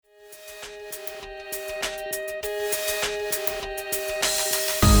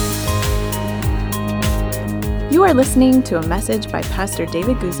You are listening to a message by Pastor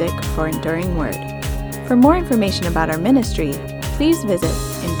David Guzik for Enduring Word. For more information about our ministry, please visit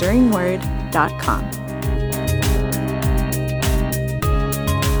enduringword.com.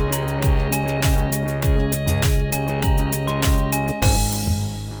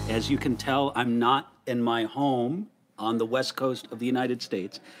 As you can tell, I'm not in my home on the west coast of the United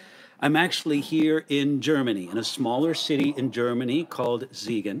States. I'm actually here in Germany, in a smaller city in Germany called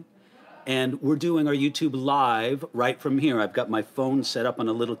Siegen. And we're doing our YouTube live right from here. I've got my phone set up on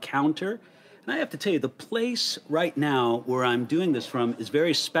a little counter. And I have to tell you, the place right now where I'm doing this from is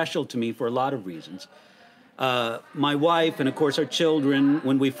very special to me for a lot of reasons. My wife and, of course, our children,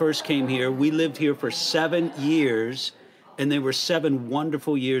 when we first came here, we lived here for 7 years. And they were 7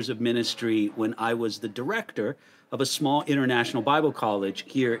 wonderful years of ministry when I was the director of a small international Bible college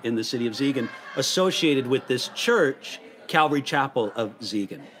here in the city of Siegen, associated with this church, Calvary Chapel of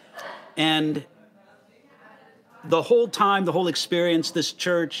Siegen. And the whole time, the whole experience, this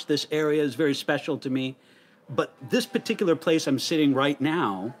church, this area is very special to me. But this particular place I'm sitting right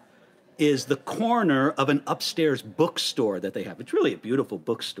now is the corner of an upstairs bookstore that they have. It's really a beautiful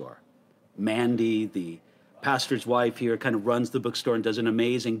bookstore. Mandy, the pastor's wife here, kind of runs the bookstore and does an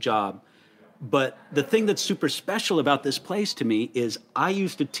amazing job. But the thing that's super special about this place to me is I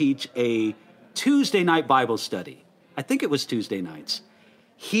used to teach a Tuesday night Bible study. I think it was Tuesday nights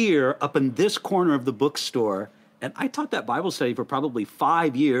here up in this corner of the bookstore. And I taught that Bible study for probably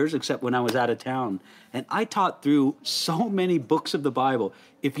 5 years, except when I was out of town. And I taught through so many books of the Bible.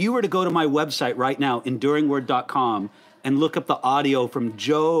 If you were to go to my website right now, enduringword.com, and look up the audio from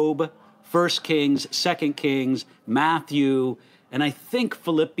Job, 1 Kings, 2 Kings, Matthew, and I think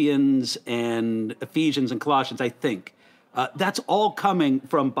Philippians and Ephesians and Colossians, I think. That's all coming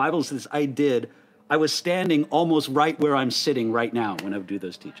from Bible studies I did. I was standing almost right where I'm sitting right now when I would do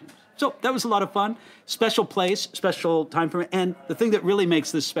those teachings. So that was a lot of fun. Special place, special time for me. And the thing that really makes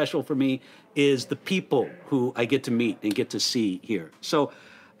this special for me is the people who I get to meet and get to see here. So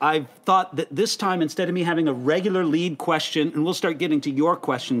I've thought that this time, instead of me having a regular lead question, and we'll start getting to your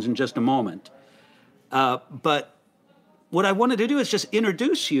questions in just a moment, but what I wanted to do is just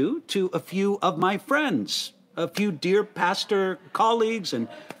introduce you to a few of my friends, a few dear pastor colleagues and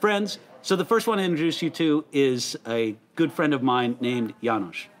friends. So the first one I introduce you to is a good friend of mine named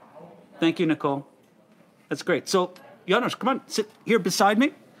Janos. Thank you, Nicole. That's great. So Janos, come on, sit here beside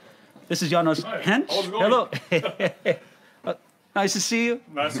me. This is Janos Hensch. How's it going? Hello. Nice to see you.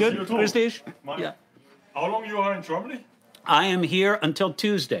 Nice Good. to see you too. Prestige? Mike, Yeah. how long you are in Germany? I am here until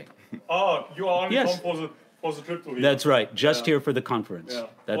Tuesday. You are only Yes. come for the trip to here. That's right. Just here for the conference. Yeah.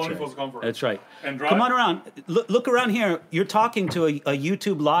 That's Only right. for the conference. That's right. And Come on around. Look around here. You're talking to a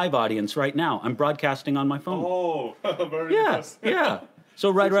YouTube live audience right now. I'm broadcasting on my phone. Oh, very Yeah, nice. yeah. So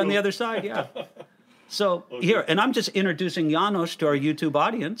right around the So- other side, yeah. So here, and I'm just introducing Janos to our YouTube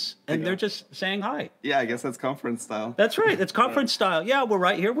audience, and they're just saying hi. Yeah, I guess that's conference style. That's right. It's conference style. Yeah, we're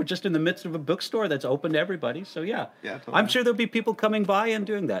right here. We're just in the midst of a bookstore that's open to everybody. So yeah, Yeah, totally. I'm sure there'll be people coming by and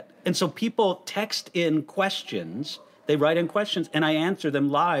doing that. And so people text in questions. They write in questions, and I answer them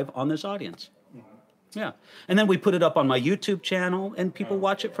live on this audience. Yeah, and then we put it up on my YouTube channel, and people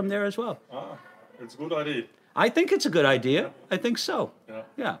watch it from there as well. It's a good idea. I think it's a good idea. I think so. Yeah.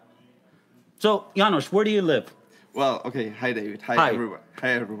 Yeah. So, Janos, where do you live? Well, okay. Hi, David. Hi, Hi. everyone. Hi,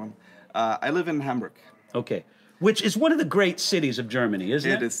 everyone. I live in Hamburg. Okay. Which is one of the great cities of Germany,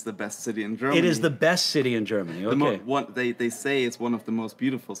 isn't it? It is the best city in Germany. It is the best city in Germany. Okay. They say it's one of the most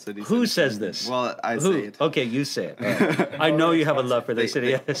beautiful cities. Who in says Germany. this? Well, I Who? say it. Okay, you say it. All right. I know you have a love for the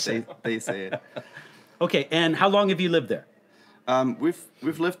city. They say it. Okay, and how long have you lived there?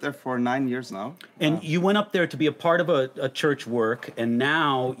 We've lived there for 9 years now. And you went up there to be a part of a church work, and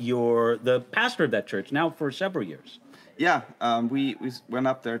now you're the pastor of that church, now for several years. Yeah, we went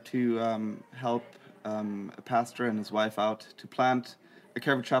up there to help a pastor and his wife out to plant a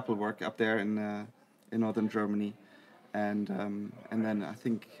Calvary Chapel work up there in northern Germany, and then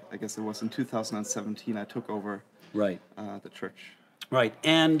I guess it was in 2017 I took over Right. the church. Right.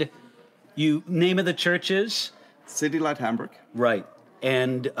 And you name of the church is? City Light Hamburg. Right.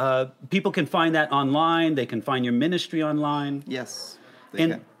 And people can find that online. They can find your ministry online. Yes, they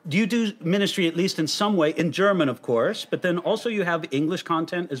And can. do you do ministry at least in some way, in German, of course, but then also you have English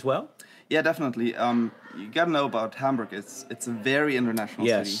content as well? Yeah, definitely. You gotta know about Hamburg. It's a very international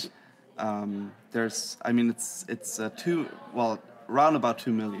Yes. city. It's around about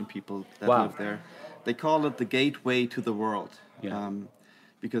 2 million people that Wow. live there. They call it the gateway to the world. Yeah.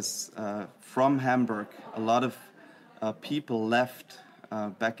 Because from Hamburg, a lot of people left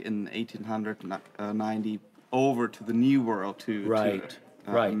back in 1890 over to the New World, to Right,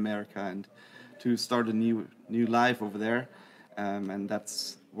 right. America and to start a new life over there, and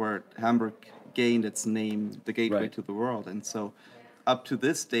that's where Hamburg gained its name, the gateway Right. to the world. And so, up to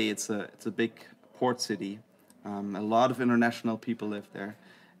this day, it's a big port city. A lot of international people live there,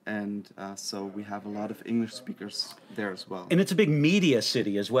 and so we have a lot of English speakers there as well. And it's a big media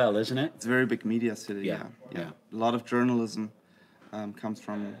city as well, isn't it? It's a very big media city. Yeah, Yeah. yeah. A lot of journalism comes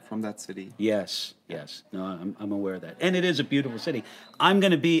from that city. Yes, yes. No, I'm aware of that. And it is a beautiful city. I'm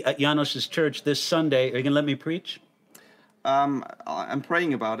going to be at Janos's church this Sunday. Are you going to let me preach? I'm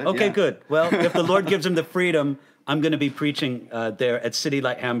praying about it. Okay, yeah. good. Well, if the Lord gives him the freedom, I'm going to be preaching there at City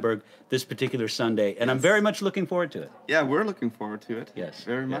Light Hamburg this particular Sunday. And I'm very much looking forward to it. Yeah, we're looking forward to it. Yes,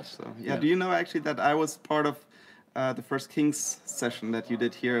 Very much yes. so. Yeah. Yeah. Do you know actually that I was part of the first Kings session that you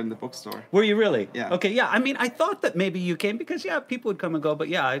did here in the bookstore? Were you really? Yeah. Okay, yeah. I mean, I thought that maybe you came because, yeah, people would come and go. But,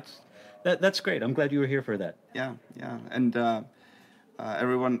 yeah, that's great. I'm glad you were here for that. Yeah, yeah. And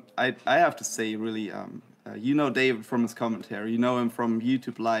everyone, I have to say, really, you know David from his commentary. You know him from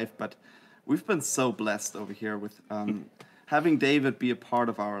YouTube Live. But we've been so blessed over here with having David be a part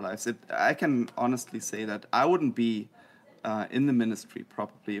of our lives. I can honestly say that I wouldn't be in the ministry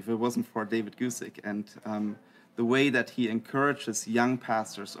probably if it wasn't for David Gusick. And the way that he encourages young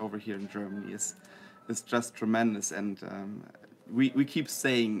pastors over here in Germany is just tremendous. And we keep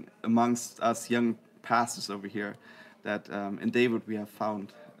saying amongst us young pastors over here that in David we have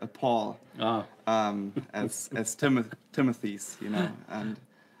found a Paul as Timothy's, you know, and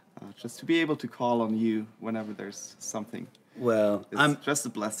just to be able to call on you whenever there's something. Well, It's just a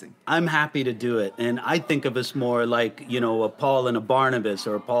blessing. I'm happy to do it, and I think of us more like, you know, a Paul and a Barnabas,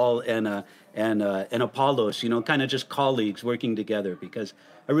 or a Paul and an Apollos, you know, kind of just colleagues working together. Because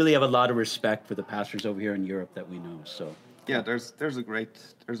I really have a lot of respect for the pastors over here in Europe that we know. So Yeah, there's a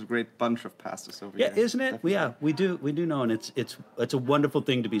great bunch of pastors over yeah, here. isn't it? Definitely. Yeah, we do know, and it's a wonderful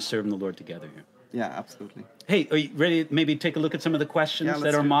thing to be serving the Lord together here. Yeah, absolutely. Hey, are you ready to maybe take a look at some of the questions Yeah, that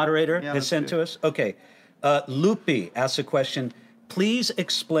let's our do it. moderator Yeah, has let's sent do to it. us? Okay. Lupi asks a question. Please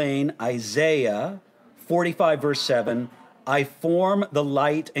explain Isaiah 45, verse 7. I form the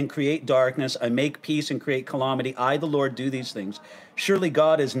light and create darkness. I make peace and create calamity. I, the Lord, do these things. Surely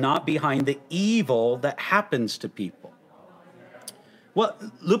God is not behind the evil that happens to people. Well,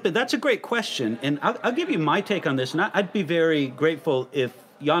 Lupi, that's a great question. And I'll give you my take on this. And I'd be very grateful if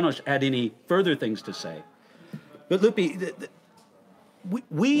Janos had any further things to say. But Lupi,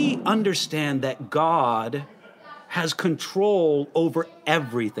 we understand that God has control over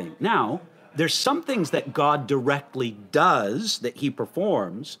everything. Now, there's some things that God directly does, that he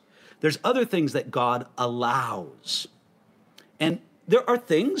performs. There's other things that God allows. And there are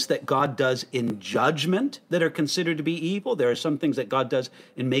things that God does in judgment that are considered to be evil. There are some things that God does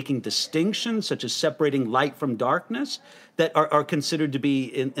in making distinctions, such as separating light from darkness, that are considered to be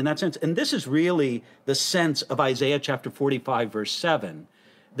in that sense. And this is really the sense of Isaiah chapter 45, verse 7,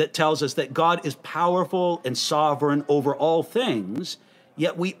 that tells us that God is powerful and sovereign over all things,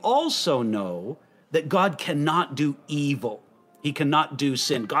 yet we also know that God cannot do evil. He cannot do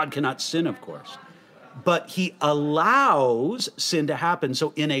sin. God cannot sin, of course. But he allows sin to happen.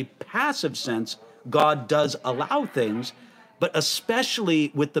 So in a passive sense, God does allow things, but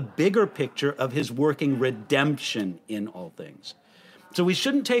especially with the bigger picture of his working redemption in all things. So we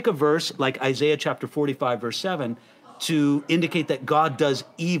shouldn't take a verse like Isaiah chapter 45, verse 7, to indicate that God does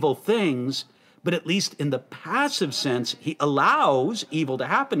evil things, but at least in the passive sense, he allows evil to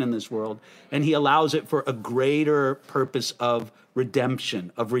happen in this world, and he allows it for a greater purpose of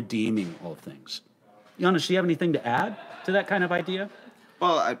redemption, of redeeming all things. Janos, do you have anything to add to that kind of idea?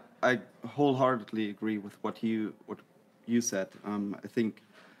 Well, I wholeheartedly agree with what you said. I think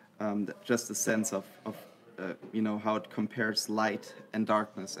that just the sense of you know, how it compares light and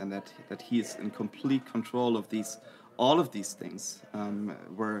darkness, and that he is in complete control of all of these things,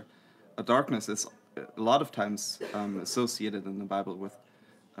 where a darkness is a lot of times associated in the Bible with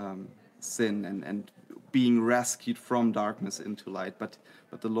sin and being rescued from darkness into light, but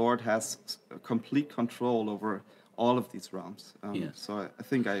the Lord has complete control over all of these realms. Yes. So I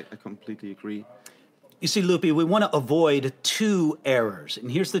think I completely agree. You see, Lupi, we want to avoid two errors,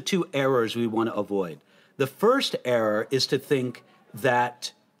 and here's the two errors we want to avoid. The first error is to think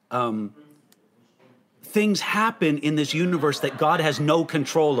that things happen in this universe that God has no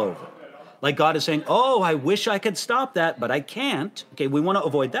control over. Like God is saying, oh, I wish I could stop that, but I can't. Okay, we want to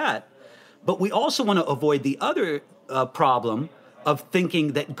avoid that. But we also want to avoid the other problem of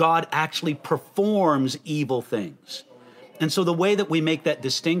thinking that God actually performs evil things. And so the way that we make that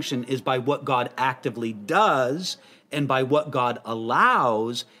distinction is by what God actively does and by what God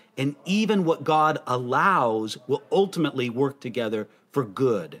allows. And even what God allows will ultimately work together for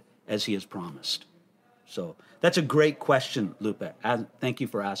good as he has promised? So that's a great question, Lupe. Thank you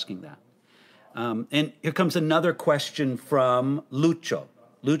for asking that. And here comes another question from Lucho.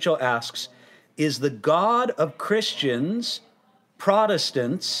 Lucho asks, is the God of Christians,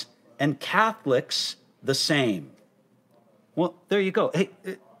 Protestants, and Catholics the same? Well, there you go. Hey,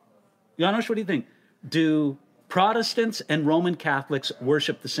 Janos, what do you think? Do Protestants and Roman Catholics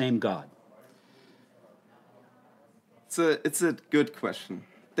worship the same God? It's a good question.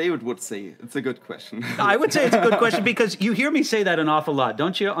 David would say it's a good question. I would say it's a good question because you hear me say that an awful lot,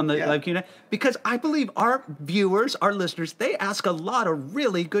 don't you, on the live Q&A? Because I believe our viewers, our listeners, they ask a lot of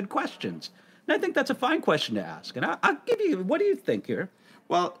really good questions. And I think that's a fine question to ask. And I'll give you, what do you think here?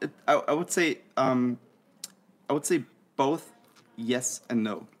 Well, I would say both yes and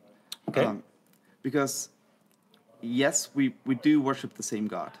no. Okay. Because yes, we do worship the same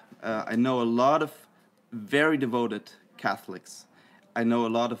God. I know a lot of very devoted Catholics. I know a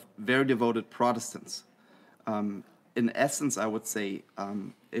lot of very devoted Protestants. In essence, I would say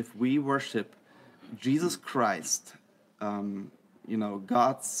if we worship Jesus Christ,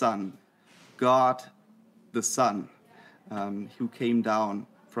 God's Son, God the Son, who came down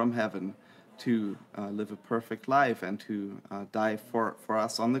from heaven to live a perfect life and to die for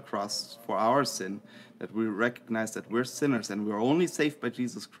us on the cross for our sin, that we recognize that we're sinners and we're only saved by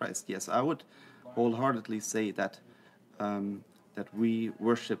Jesus Christ. Yes, I would wholeheartedly say that that we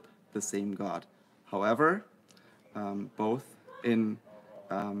worship the same God. However, both in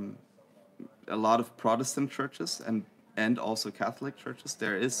a lot of Protestant churches and also Catholic churches,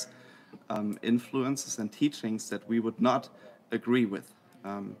 there is influences and teachings that we would not agree with,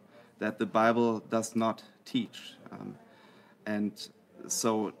 that the Bible does not teach. And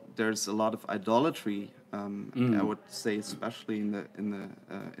so there's a lot of idolatry, I would say, especially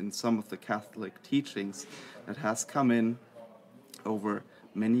in some of the Catholic teachings that has come in over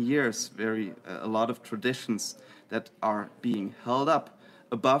many years, a lot of traditions that are being held up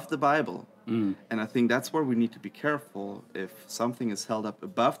above the Bible. And I think that's where we need to be careful. If something is held up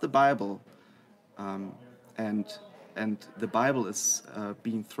above the Bible, and the Bible is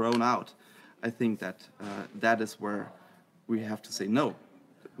being thrown out, I think that that is where we have to say no.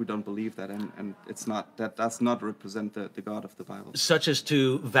 We don't believe that, and that does not represent the God of the Bible. Such as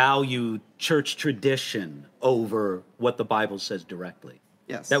to value church tradition over what the Bible says directly.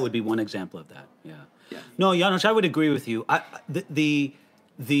 Yes. That would be one example of that. Yeah. No, Janos, I would agree with you. The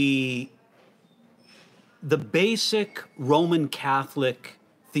basic Roman Catholic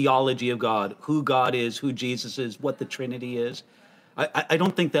theology of God, who God is, who Jesus is, what the Trinity is, I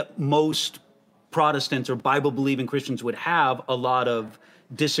don't think that most Protestants or Bible-believing Christians would have a lot of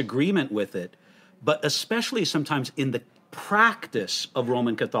disagreement with it, but especially sometimes in the practice of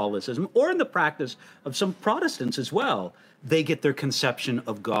Roman Catholicism or in the practice of some Protestants as well, they get their conception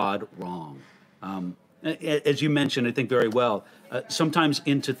of God wrong. As you mentioned, I think very well, sometimes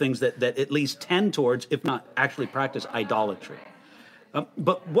into things that at least tend towards, if not actually practice, idolatry.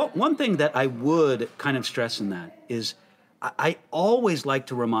 But one thing that I would kind of stress in that is I always like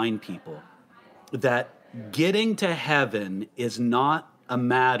to remind people that getting to heaven is not a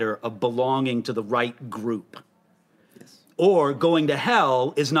matter of belonging to the right group. Yes. Or going to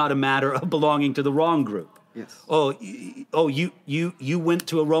hell is not a matter of belonging to the wrong group. Yes. You went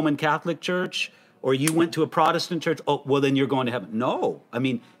to a Roman Catholic church or you went to a Protestant church, oh, well, then you're going to heaven. No, I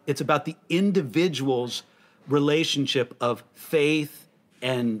mean, it's about the individual's relationship of faith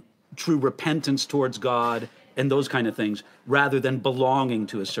and true repentance towards God and those kind of things, rather than belonging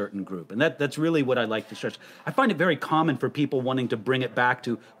to a certain group. And that's really what I like to stress. I find it very common for people wanting to bring it back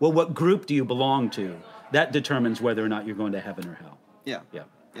to, well, what group do you belong to? That determines whether or not you're going to heaven or hell. Yeah.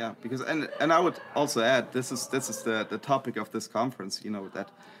 Because and I would also add, this is the topic of this conference. That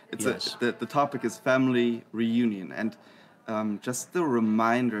it's the topic is family reunion, and just the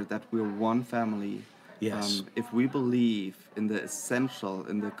reminder that we're one family. Yes. If we believe in the essential,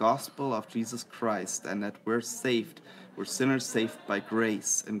 in the gospel of Jesus Christ, and that we're saved, we're sinners saved by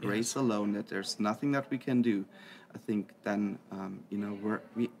grace and grace alone, that there's nothing that we can do, I think then we're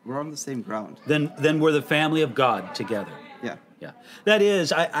on the same ground. Then we're the family of God together. Yeah. That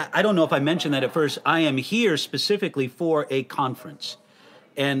is, I don't know if I mentioned that at first. I am here specifically for a conference,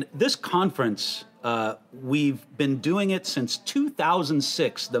 and this conference. We've been doing it since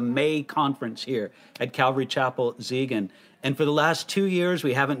 2006, the May conference here at Calvary Chapel, Siegen. And for the last 2 years,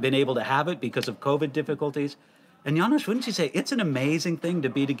 we haven't been able to have it because of COVID difficulties. And Janos, wouldn't you say it's an amazing thing to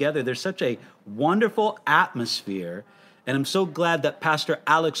be together? There's such a wonderful atmosphere. And I'm so glad that Pastor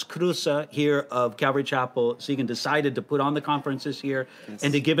Alex Cruza here of Calvary Chapel, Siegen, decided to put on the conference this year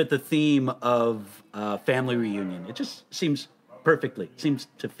and to give it the theme of family reunion. It just seems perfectly. Seems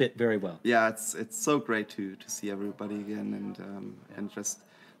to fit very well. Yeah, it's so great to see everybody again, and just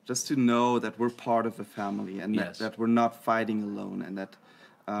to know that we're part of a family, and Yes. that we're not fighting alone, and that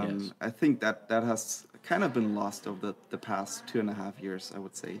Yes. I think that has kind of been lost over the past 2.5 years, I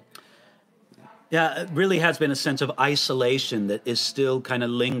would say. Yeah, it really has been a sense of isolation that is still kind of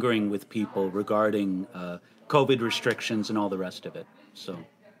lingering with people regarding COVID restrictions and all the rest of it. So,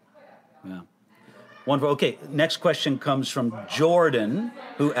 yeah. Wonderful. Okay, next question comes from Jordan,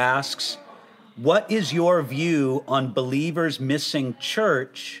 who asks, what is your view on believers missing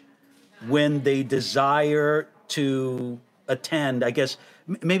church when they desire to attend? I guess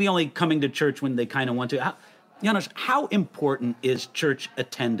maybe only coming to church when they kind of want to. Janos, how important is church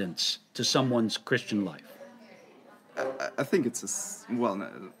attendance to someone's Christian life? I think it's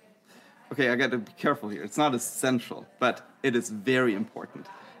okay, I got to be careful here. It's not essential, but it is very important.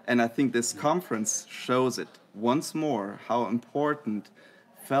 And I think this conference shows it once more how important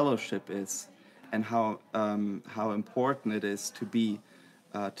fellowship is, and how important it is to be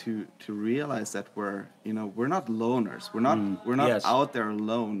to realize that we're not loners. We're not yes. out there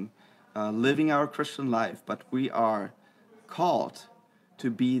alone, living our Christian life, but we are called to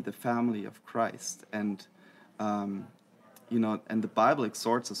be the family of Christ. And and the Bible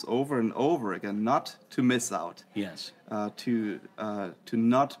exhorts us over and over again not to miss out. Yes. To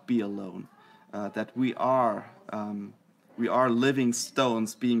not be alone. That we are living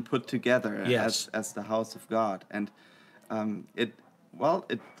stones being put together Yes. as the house of God. And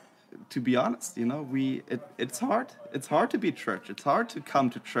to be honest, it's hard. It's hard to be church. It's hard to come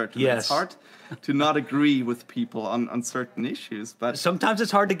to church. And Yes. It's hard to not agree with people on certain issues. But Sometimes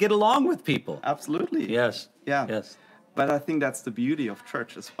it's hard to get along with people. absolutely. Yes. Yeah. Yes. But I think that's the beauty of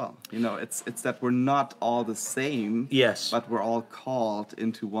church as well. It's that we're not all the same. Yes. But we're all called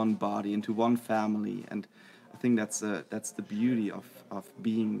into one body, into one family, and I think that's the beauty of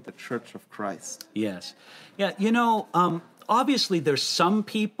being the Church of Christ. Yes. Yeah, obviously there's some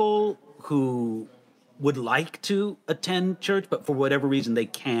people who would like to attend church, but for whatever reason they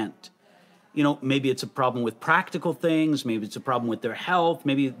can't. Maybe it's a problem with practical things, maybe it's a problem with their health,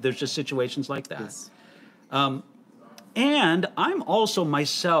 maybe there's just situations like that. Yes. And I'm also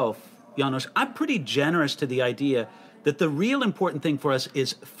myself, Janos, I'm pretty generous to the idea that the real important thing for us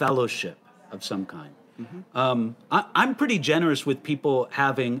is fellowship of some kind. Mm-hmm. I'm pretty generous with people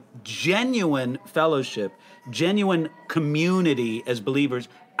having genuine fellowship, genuine community as believers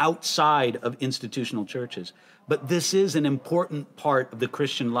outside of institutional churches. But this is an important part of the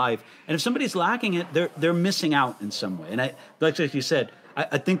Christian life. And if somebody's lacking it, they're missing out in some way. And like you said,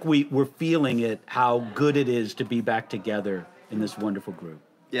 I think we're feeling it, how good it is to be back together in this wonderful group.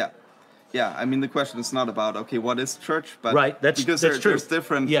 Yeah. I mean, the question is not about, okay, what is church? But right, that's because true. There's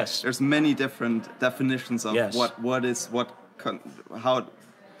different. Yes. There's many different definitions of Yes. what does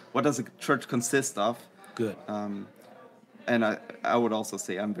a church consist of? Good. And I would also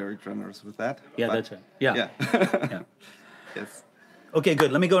say I'm very generous with that. Yeah, but, that's right. Yeah. Yeah. Yes. Okay,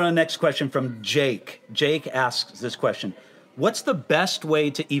 good. Let me go to the next question from Jake. Jake asks this question. What's the best way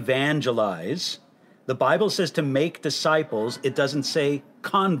to evangelize? The Bible says to make disciples. It doesn't say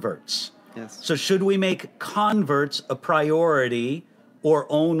converts. Yes. So should we make converts a priority or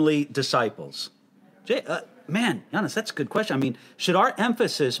only disciples? Janos, that's a good question. I mean, should our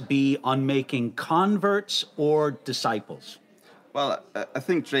emphasis be on making converts or disciples? Well, I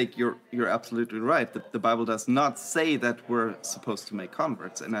think, Jake, you're absolutely right. The Bible does not say that we're supposed to make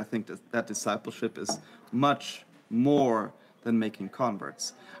converts, and I think that discipleship is much more than making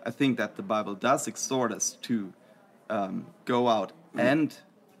converts. I think that the Bible does exhort us to go out and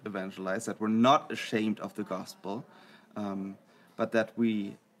evangelize, that we're not ashamed of the gospel, but that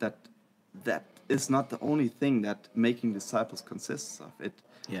is not the only thing that making disciples consists of. It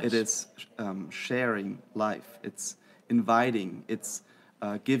is sharing life. It's inviting. It's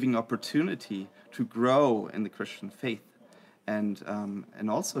giving opportunity to grow in the Christian faith, and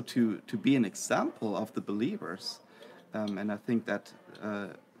also to be an example of the believers. And I think that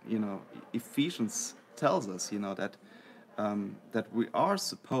Ephesians tells us that we are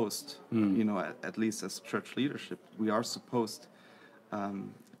supposed, at least as church leadership, we are supposed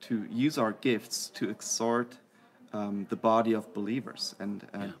to use our gifts to exhort the body of believers, and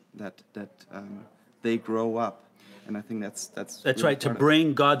that they grow up. And I think that's really right, to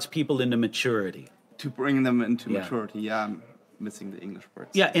bring God's people into maturity. To bring them into maturity. Yeah, I'm missing the English words.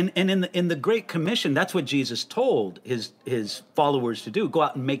 Yeah, and in the Great Commission, that's what Jesus told his followers to do: go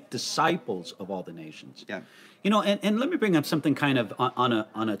out and make disciples of all the nations. Yeah. And let me bring up something kind of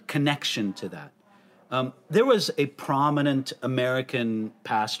on a connection to that. There was a prominent American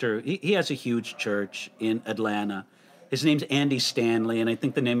pastor. He has a huge church in Atlanta, His name's Andy Stanley, and I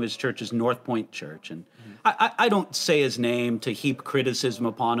think the name of his church is North Point Church. And I don't say his name to heap criticism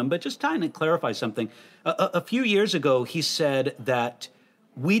upon him, but just trying to clarify something. A few years ago, he said that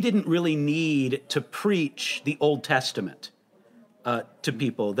we didn't really need to preach the Old Testament to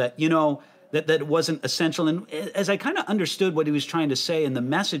people, that, that it wasn't essential. And as I kind of understood what he was trying to say and the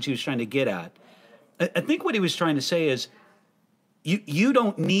message he was trying to get at, I think what he was trying to say is, you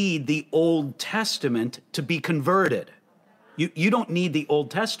don't need the Old Testament to be converted. You don't need the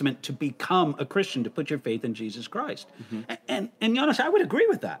Old Testament to become a Christian, to put your faith in Jesus Christ. And Janos, I would agree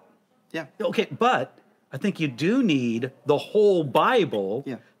with that. Yeah. Okay, but I think you do need the whole Bible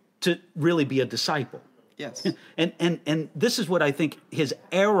to really be a disciple. Yes. And this is what I think his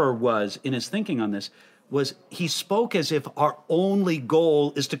error was in his thinking on this, was he spoke as if our only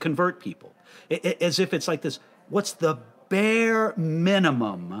goal is to convert people. As if it's like this, what's the bare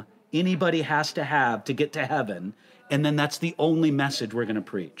minimum anybody has to have to get to heaven, and then that's the only message we're going to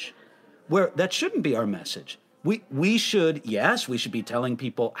preach. Where that shouldn't be our message. We should be telling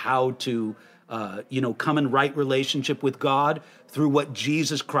people how to come in right relationship with God through what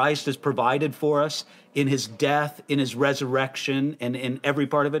Jesus Christ has provided for us in his death, in his resurrection, and in every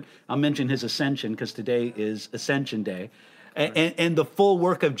part of it. I'll mention his ascension because today is Ascension Day. And the full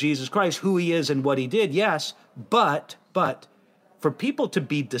work of Jesus Christ, who he is and what he did, yes, but for people to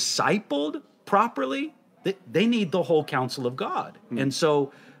be discipled properly, they need the whole counsel of God. And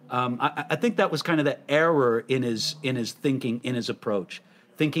so I think that was kind of the error in his thinking, in his approach,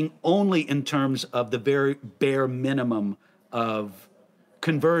 thinking only in terms of the very bare minimum of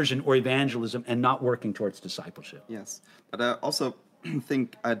conversion or evangelism and not working towards discipleship. Yes, but I also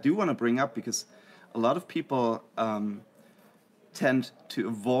think I do want to bring up, because a lot of people tend to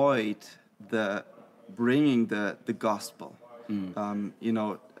avoid bringing the gospel.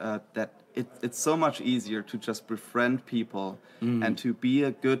 That it's so much easier to just befriend people and to be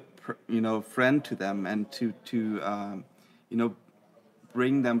a good friend to them, and to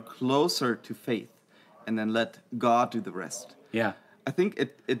bring them closer to faith, and then let God do the rest. Yeah, I think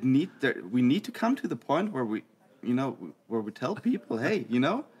we need to come to the point where we tell people, hey,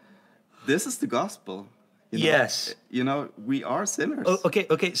 this is the gospel. Yes. We are sinners.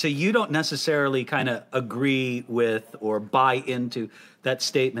 Okay. So you don't necessarily kind of agree with or buy into that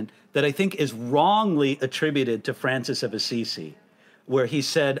statement that I think is wrongly attributed to Francis of Assisi, where he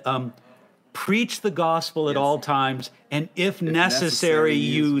said, preach the gospel at all times, and if necessary,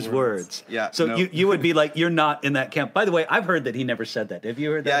 use words. Yeah. So you would be like, you're not in that camp. By the way, I've heard that he never said that. Have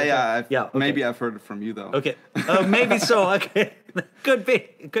you heard that? Yeah. Okay. Maybe I've heard it from you, though. Okay. Maybe so. Okay. Could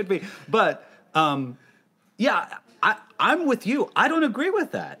be. But I'm with you. I don't agree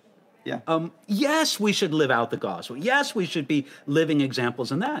with that. Yeah. Yes, we should live out the gospel. Yes, we should be living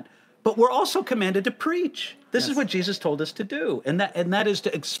examples in that. But we're also commanded to preach. This is what Jesus told us to do, and that is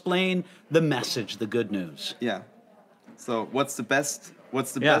to explain the message, the good news. Yeah. So what's the best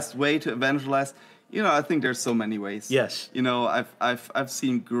way to evangelize? I think there's so many ways. Yes. I've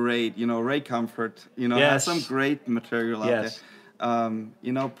seen great, Ray Comfort, has some great material out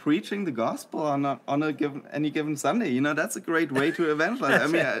there. Preaching the gospel on any given Sunday, that's a great way to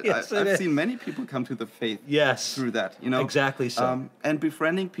evangelize. I've seen many people come to the faith through that, Exactly so. And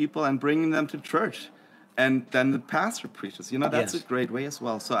befriending people and bringing them to church. And then the pastor preaches, that's a great way as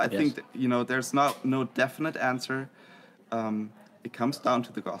well. So I think that, there's no definite answer. It comes down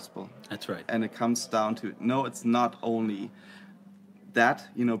to the gospel. That's right. And it comes down to, it's not only that,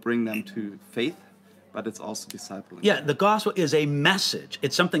 bring them to faith, but it's also discipling. Yeah, the gospel is a message.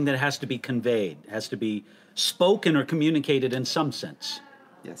 It's something that has to be conveyed, has to be spoken or communicated in some sense.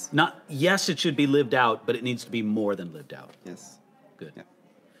 Yes. It should be lived out, but it needs to be more than lived out. Yes. Good. Yeah.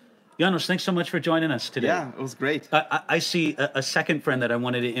 Janos, thanks so much for joining us today. Yeah, it was great. I see a second friend that I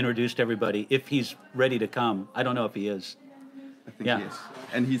wanted to introduce to everybody, if he's ready to come. I don't know if he is. I think he is.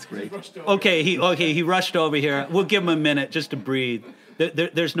 And he's great. Okay, he rushed over here. We'll give him a minute just to breathe.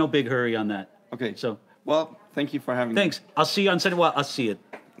 There's no big hurry on that. Okay. So, well, thank you for having me. Thanks. I'll see you on Sunday. Well, I'll see you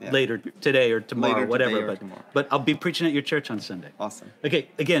later today or tomorrow, whatever. Tomorrow. But I'll be preaching at your church on Sunday. Awesome. Okay.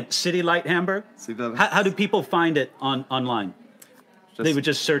 Again, City Light Hamburg. City Light. How do people find it online? They would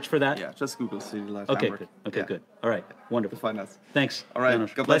just search for that. Yeah. Just Google City Light Okay. Hamburg. Good. Okay. Good. All right. Wonderful. Find us. Thanks. All right.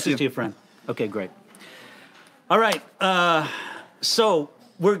 Janos. God bless you. Blessings to you, friend. Okay. Great. All right. So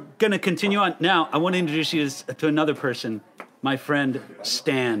we're going to continue on. Now, I want to introduce you to another person, my friend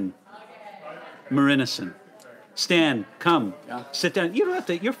Stan Marinison. Stan, come. Sit down. You don't have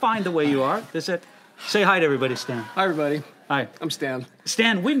to. You're fine the way you are. Say hi to everybody, Stan. Hi, everybody. Hi. I'm Stan.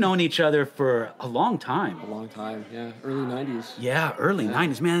 Stan, we've known each other for a long time. A long time, yeah. Early 90s. Yeah, early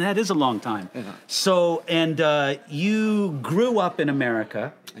 90s. Man, that is a long time. Yeah. So, and you grew up in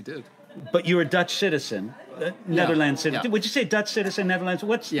America. I did. But you're a Dutch citizen, Netherlands citizen. Yeah. Would you say Dutch citizen, Netherlands?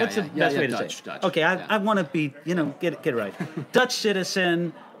 What's the best way to Dutch, say? Dutch. Okay, I want to be, get it right. Dutch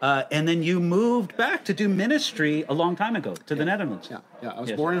citizen, and then you moved back to do ministry a long time ago to the Netherlands. Yeah. I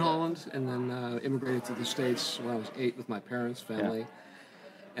was born in Holland and then immigrated to the States when I was 8 with my parents' family.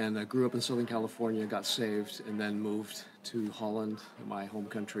 And I grew up in Southern California, got saved, and then moved to Holland, my home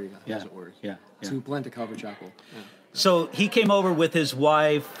country, as it were, to plant a Calvary Chapel. Yeah. So he came over with his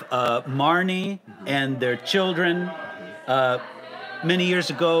wife, Marnie, and their children many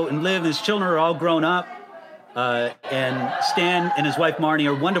years ago and lived. His children are all grown up. And Stan and his wife, Marnie,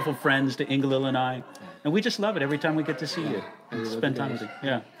 are wonderful friends to Ingalil and I. And we just love it every time we get to see you and spend time with you.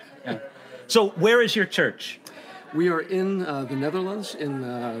 Yeah. So where is your church? We are in the Netherlands, in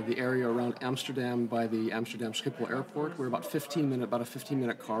the area around Amsterdam by the Amsterdam Schiphol Airport. We're about a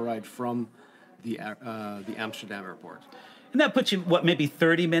 15-minute car ride from the Amsterdam airport. And that puts you, maybe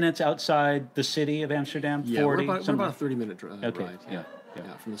 30 minutes outside the city of Amsterdam? Yeah, 40? we're about a 30-minute ride. Yeah,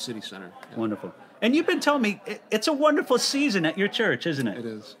 from the city center. Yeah. Wonderful. And you've been telling me it's a wonderful season at your church, isn't it? It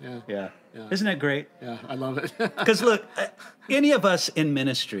is, Yeah. Isn't that great? Yeah, I love it. Because look, any of us in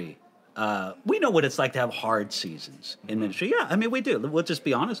ministry, we know what it's like to have hard seasons in ministry. Yeah, I mean, we do. We'll just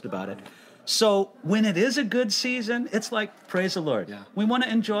be honest about it. So when it is a good season, it's like, praise the Lord. Yeah. We want to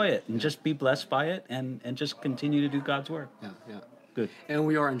enjoy it and just be blessed by it and just continue to do God's work. Yeah. Good. And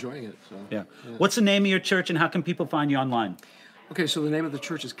we are enjoying it. So. Yeah. What's the name of your church and how can people find you online? Okay, so the name of the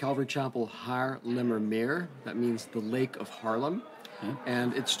church is Calvary Chapel Haarlemmermeer. That means the Lake of Haarlem.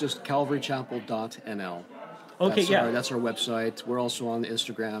 And it's just calvarychapel.nl. Okay, That's our website. We're also on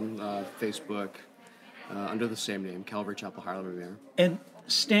Instagram, Facebook, under the same name, Calvary Chapel Haarlemmermeer. And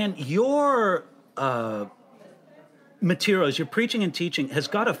Stan, your materials, your preaching and teaching has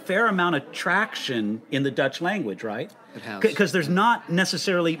got a fair amount of traction in the Dutch language, right? It has. Because there's not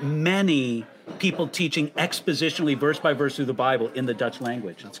necessarily many people teaching expositionally, verse by verse through the Bible in the Dutch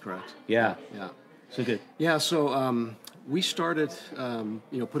language. That's correct. Yeah. So good. Yeah, so we started,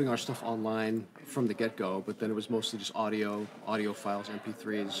 putting our stuff online from the get-go, but then it was mostly just audio files,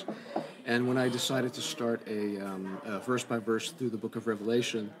 MP3s. And when I decided to start a verse by verse through the Book of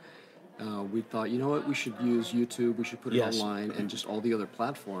Revelation, we thought, you know what, we should use YouTube, we should put it online, and just all the other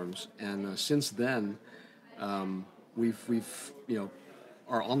platforms. And since then, we've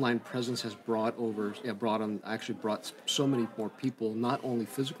our online presence has brought so many more people, not only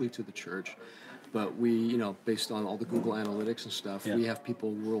physically to the church, but we, based on all the Google Analytics and stuff, we have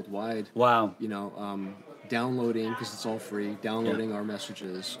people worldwide. Wow. Downloading, because it's all free, downloading our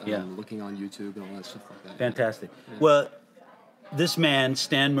messages, looking on YouTube and all that stuff like that. Fantastic. Yeah. Well, this man,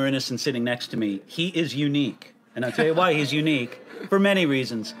 Stan Murnissen, sitting next to me, he is unique. And I'll tell you why he's unique, for many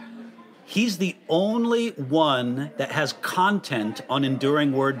reasons. He's the only one that has content on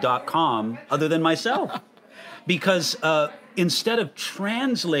EnduringWord.com other than myself. Because instead of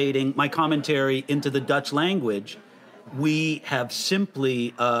translating my commentary into the Dutch language, we have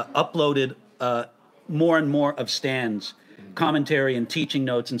simply uploaded more and more of Stan's commentary and teaching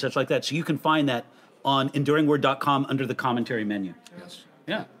notes and such like that. So you can find that on EnduringWord.com under the commentary menu. Yes.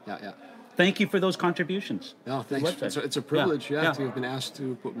 Yeah. Yeah. Thank you for those contributions. No, thanks. It's a privilege, to have been asked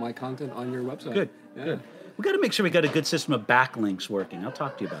to put my content on your website. Good. We got to make sure we got a good system of backlinks working. I'll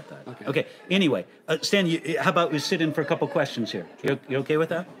talk to you about that. Okay. Anyway, Stan, how about we sit in for a couple questions here? You okay with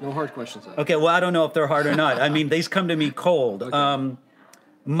that? No hard questions. Okay. Well, I don't know if they're hard or not. I mean, these come to me cold. Okay.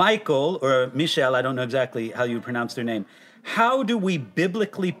 Michael or Michelle, I don't know exactly how you pronounce their name. How do we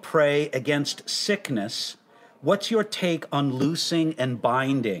biblically pray against sickness? What's your take on loosing and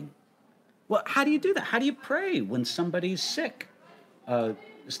binding? Well, how do you do that? How do you pray when somebody's sick?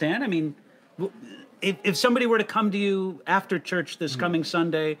 Stan, I mean, if somebody were to come to you after church this coming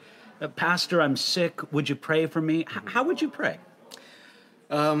Sunday, Pastor, I'm sick, would you pray for me? How would you pray?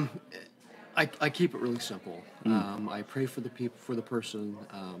 I keep it really simple. I pray for the person,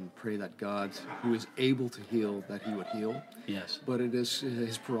 pray that God, who is able to heal, that he would heal. Yes. But it is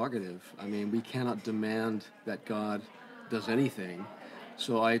his prerogative. I mean, we cannot demand that God does anything.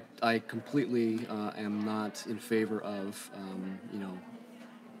 So I completely am not in favor of,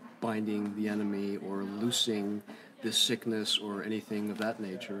 binding the enemy or loosing this sickness or anything of that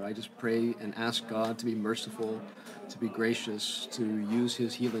nature. I just pray and ask God to be merciful, to be gracious, to use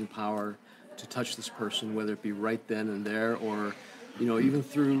his healing power to touch this person, whether it be right then and there or, even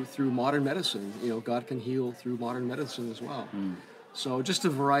through modern medicine. God can heal through modern medicine as well. So just a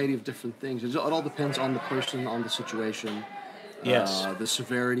variety of different things. It all depends on the person, on the situation. Yes. The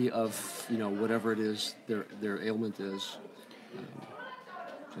severity of, whatever it is their ailment is.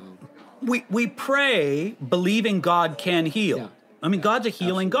 We pray believing God can heal. Yeah. I mean, God's a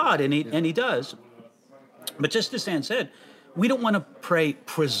healing God, and he does. But just as Stan said, we don't want to pray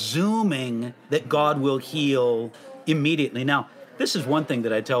presuming that God will heal immediately. Now, this is one thing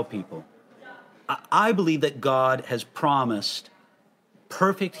that I tell people. I believe that God has promised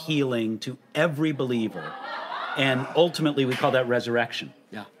perfect healing to every believer, and ultimately we call that resurrection.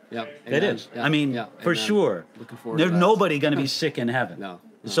 Yeah, yeah. It is. Yeah, I mean, for amen. sure. Looking forward There's to that. nobody going to be sick in heaven. No.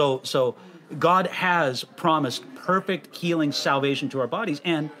 So God has promised perfect healing salvation to our bodies,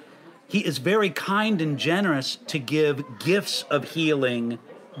 and he is very kind and generous to give gifts of healing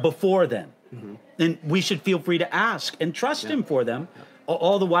before then. Mm-hmm. And we should feel free to ask and trust him for them,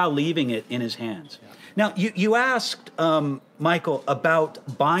 all the while leaving it in his hands. Yeah. Now, you asked, Michael,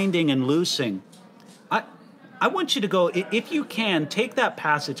 about binding and loosing. I want you to go, if you can, take that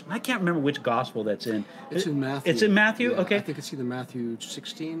passage. I can't remember which gospel that's in. It's in Matthew. It's in Matthew? Yeah, okay. I think it's either Matthew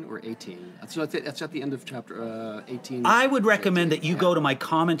 16 or 18. That's at the end of chapter 18. I would recommend that you go to my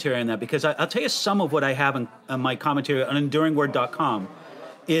commentary on that, because I'll tell you some of what I have in my commentary on enduringword.com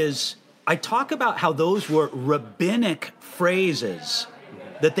is I talk about how those were rabbinic phrases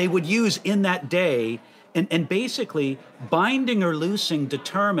that they would use in that day. And basically, binding or loosing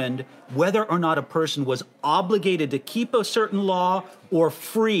determined whether or not a person was obligated to keep a certain law or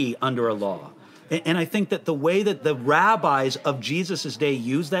free under a law. And I think that the way that the rabbis of Jesus' day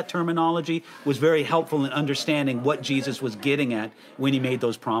used that terminology was very helpful in understanding what Jesus was getting at when he made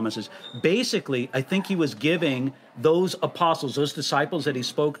those promises. Basically, I think he was giving those apostles, those disciples that he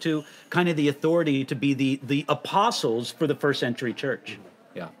spoke to, kind of the authority to be the apostles for the first century church.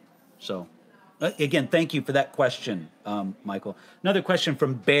 Yeah, so... Again, thank you for that question, Michael. Another question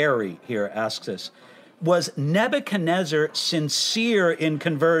from Barry here asks us, was Nebuchadnezzar sincere in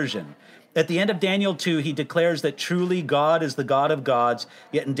conversion? At the end of Daniel 2, he declares that truly God is the God of gods,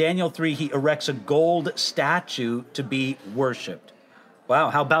 yet in Daniel 3, he erects a gold statue to be worshipped. Wow,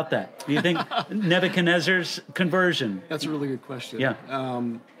 how about that? Do you think Nebuchadnezzar's conversion? That's a really good question. Yeah.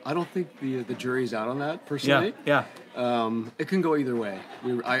 I don't think the jury's out on that, personally. Yeah. It can go either way.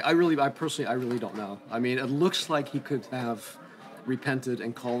 I personally don't know. I mean, it looks like he could have repented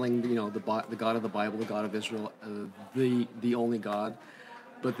and calling, the God of the Bible, the God of Israel, the only God.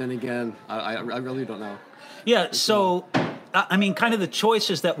 But then again, I really don't know. Yeah. So, I mean, kind of the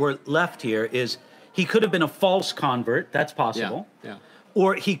choices that were left here is he could have been a false convert. That's possible. Yeah.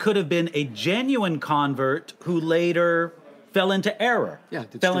 Or he could have been a genuine convert who later fell into error. Yeah.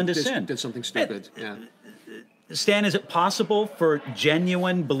 Fell into sin. Did something stupid. Yeah. Stan, is it possible for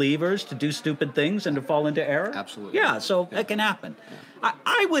genuine believers to do stupid things and to fall into error? Absolutely. Yeah, so that can happen. Yeah.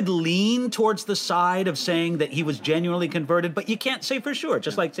 I would lean towards the side of saying that he was genuinely converted, but you can't say for sure.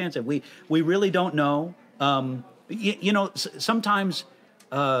 Just like Stan said, we really don't know. Sometimes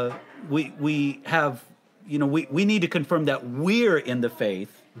we have, we need to confirm that we're in the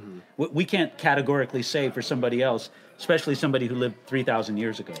faith. Mm-hmm. We can't categorically say for somebody else, especially somebody who lived 3,000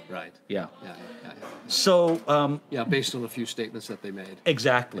 years ago. Right. Yeah. Yeah. So... based on a few statements that they made.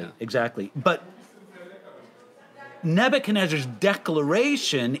 Exactly. But Nebuchadnezzar's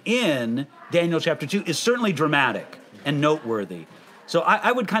declaration in Daniel chapter 2 is certainly dramatic and noteworthy. So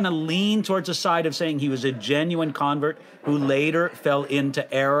I would kind of lean towards the side of saying he was a genuine convert who later fell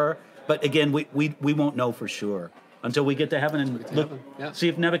into error. But again, we won't know for sure until we get to heaven and see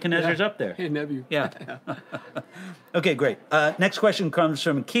if Nebuchadnezzar's up there. Hey, Nebu. Yeah. Okay, great. Next question comes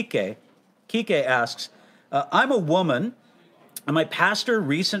from Kike. Kike asks, I'm a woman, and my pastor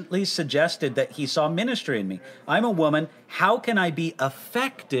recently suggested that he saw ministry in me. I'm a woman. How can I be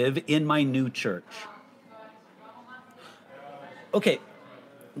effective in my new church? Okay,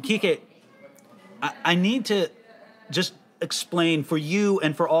 Kike, I need to just explain for you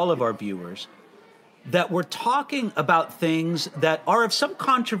and for all of our viewers that we're talking about things that are of some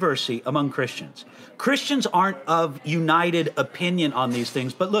controversy among Christians. Christians aren't of united opinion on these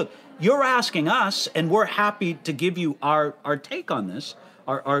things, but look, you're asking us, and we're happy to give you our take on this,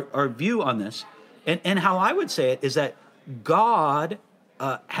 our view on this. And how I would say it is that God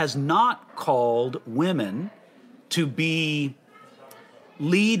has not called women to be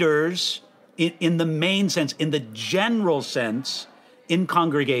leaders in the main sense, in the general sense, in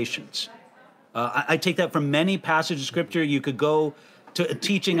congregations. I take that from many passages of Scripture. You could go to a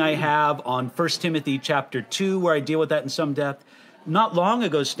teaching I have on 1 Timothy chapter 2, where I deal with that in some depth. Not long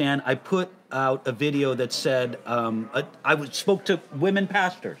ago, Stan, I put out a video that said I spoke to women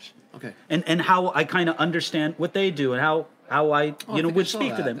pastors. Okay. And how I kind of understand what they do and how how I, Oh, I would think I saw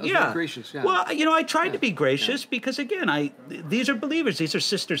speak to that. them. That was very gracious, yeah. Well, I tried to be gracious because, again, these are believers. These are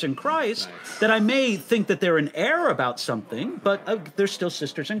sisters in Christ Right. that I may think that they're in error about something, but they're still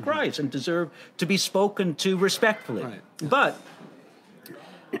sisters in Christ and deserve to be spoken to respectfully. Right. But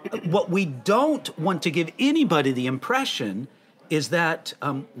what we don't want to give anybody the impression is that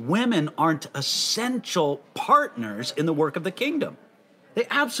women aren't essential partners in the work of the kingdom. They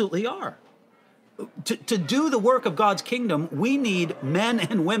absolutely are. To do the work of God's kingdom, we need men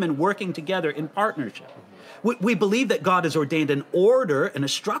and women working together in partnership. We believe that God has ordained an order and a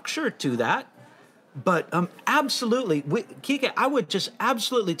structure to that, but absolutely, Kike, I would just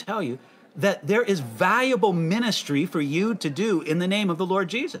absolutely tell you that there is valuable ministry for you to do in the name of the Lord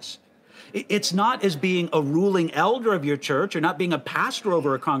Jesus. It's not as being a ruling elder of your church or not being a pastor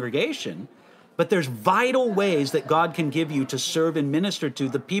over a congregation, but there's vital ways that God can give you to serve and minister to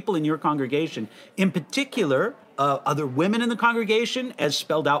the people in your congregation. In particular, other women in the congregation, as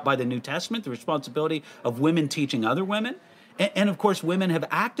spelled out by the New Testament, the responsibility of women teaching other women. And of course, women have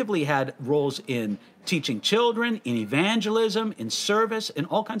actively had roles in teaching children, in evangelism, in service, in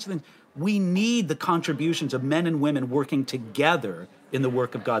all kinds of things. We need the contributions of men and women working together in the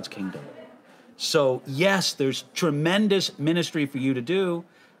work of God's kingdom. So yes, there's tremendous ministry for you to do.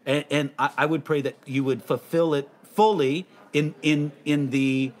 And I would pray that you would fulfill it fully in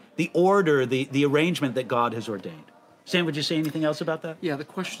the order, the arrangement that God has ordained. Sam, would you say anything else about that? Yeah, the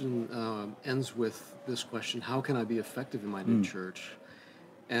question ends with this question: how can I be effective in my new church?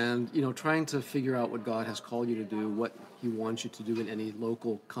 And trying to figure out what God has called you to do, what He wants you to do in any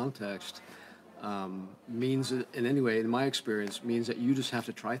local context, means, in any way, in my experience, means that you just have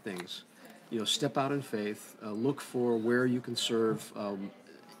to try things. Step out in faith, look for where you can serve.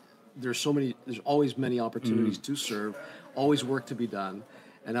 There's always many opportunities to serve, always work to be done.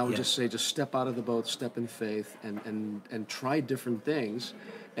 And I would just say, just step out of the boat, step in faith, and try different things,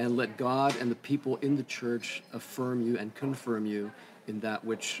 and let God and the people in the church affirm you and confirm you in that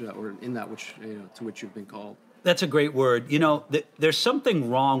which, to which you've been called. That's a great word. There's something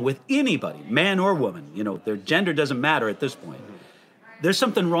wrong with anybody, man or woman. Their gender doesn't matter at this point. There's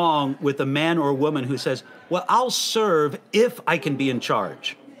something wrong with a man or a woman who says, well, I'll serve if I can be in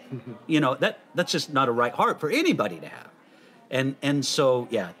charge. That's just not a right heart for anybody to have. And so,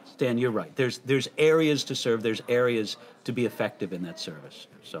 yeah, Stan, you're right. There's areas to serve. There's areas to be effective in that service.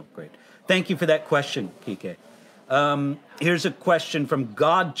 So great. Thank you for that question, Kike. Here's a question from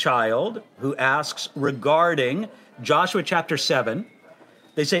Godchild, who asks regarding Joshua chapter 7.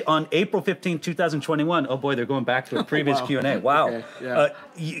 They say on April 15, 2021, oh boy, they're going back to a previous Wow. Q&A. Wow. Okay,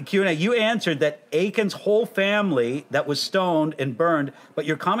 yeah. Q&A, you answered that Achan's whole family that was stoned and burned, but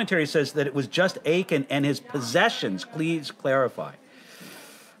your commentary says that it was just Achan and his possessions. Please clarify.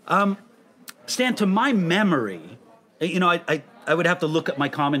 Stan, to my memory, I would have to look at my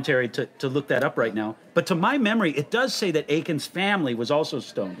commentary to look that up right now. But to my memory, it does say that Achan's family was also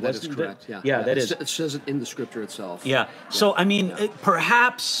stoned. That is correct, yeah. Yeah, that is. It says it in the scripture itself. Yeah. So,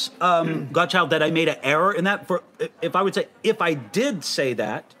 perhaps, Godchild, that I made an error in that. If I would say, if I did say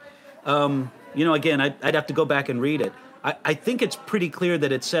that, again, I'd have to go back and read it. I think it's pretty clear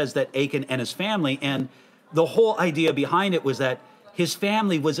that it says that Achan and his family, and the whole idea behind it was that his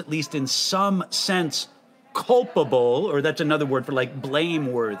family was at least in some sense culpable, or that's another word for like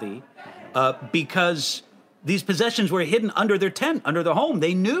blameworthy, because these possessions were hidden under their tent, under their home.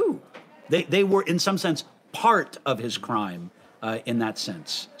 They knew. They were in some sense part of his crime in that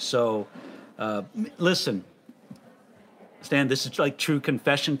sense. So listen, Stan, this is like true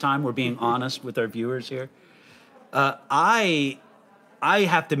confession time. We're being honest with our viewers here. I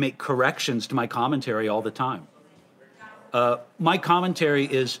have to make corrections to my commentary all the time. My commentary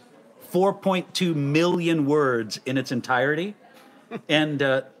is 4.2 million words in its entirety,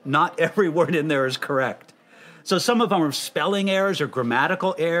 and not every word in there is correct. So some of them are spelling errors or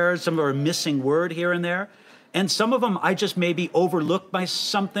grammatical errors, some are a missing word here and there, and some of them I just maybe overlooked by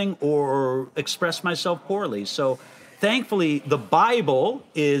something or expressed myself poorly. So thankfully, the Bible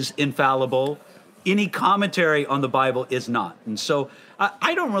is infallible. Any commentary on the Bible is not. And so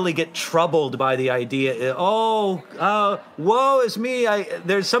I don't really get troubled by the idea, woe is me.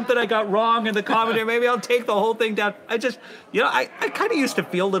 There's something I got wrong in the commentary. Maybe I'll take the whole thing down. I just, I kind of used to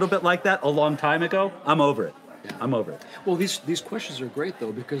feel a little bit like that a long time ago. I'm over it. Yeah. I'm over it. Well, these questions are great,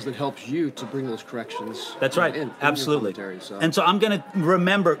 though, because it helps you to bring those corrections. That's right. In Absolutely. Your commentary, so. And so I'm going to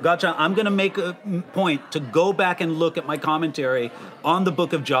remember, Gotcha, I'm going to make a point to go back and look at my commentary on the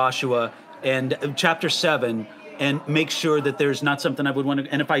book of Joshua and chapter 7, and make sure that there's not something I would want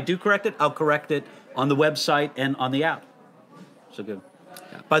to. And if I do correct it, I'll correct it on the website and on the app. So good.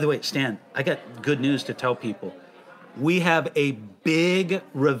 Yeah. By the way, Stan, I got good news to tell people. we have a big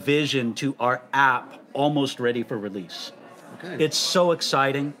revision to our app almost ready for release. Okay. It's so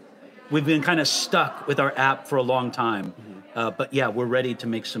exciting. We've been kind of stuck with our app for a long time. But yeah, we're ready to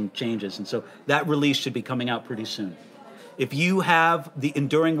make some changes. And so that release should be coming out pretty soon. If you have the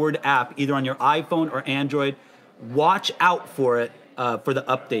Enduring Word app, either on your iPhone or Android, watch out for it for the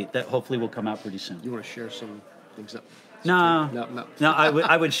update that hopefully will come out pretty soon. You want to share some things up? No, No.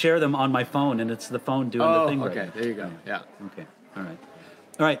 I would share them on my phone, and it's the phone doing the thing. Okay, right. there you go. Yeah. Okay, all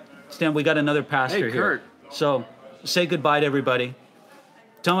right, Stan, we got another pastor Hey, here. Kurt. So say goodbye to everybody.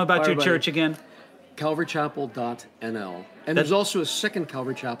 Tell them about Bye, your everybody. church again. CalvaryChapel.nl. And there's also a second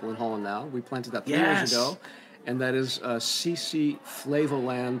Calvary Chapel in Holland now. We planted that 3 years ago. And that is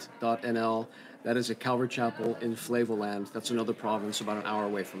ccflavoland.nl. That is a Calvary Chapel in Flavoland. That's another province about an hour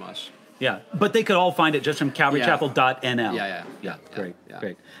away from us. Yeah, but they could all find it just from calvarychapel.nl. Yeah. Great.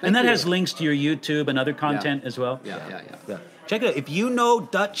 Thank And that you. has links to your YouTube and other content as well. Yeah. Check it out. If you know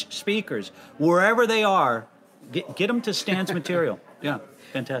Dutch speakers, wherever they are, get them to Stan's material. Yeah,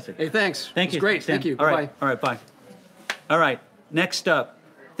 fantastic. Hey, thanks. Thank It's you. great. Stan. Thank you. All right. Bye. All right, bye. All right, next up.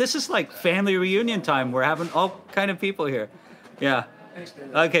 This is like family reunion time. We're having all kind of people here. Yeah.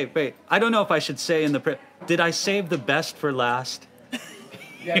 Okay, wait. I don't know if I should say in the did I save the best for last?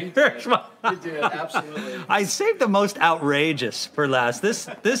 Yeah, you did. You did, absolutely. I saved the most outrageous for last. This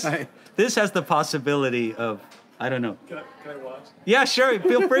has the possibility of, I don't know. Can I watch? Yeah, sure.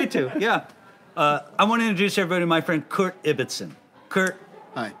 Feel free to. Yeah. I want to introduce everybody to my friend Kurt Ibbotson. Kurt.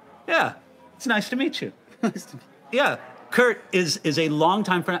 Hi. Yeah. It's nice to meet you. Nice to meet you. Yeah. Kurt is a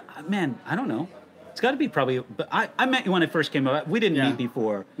longtime friend. Man, I don't know. It's got to be probably, but I met you when I first came up. We didn't meet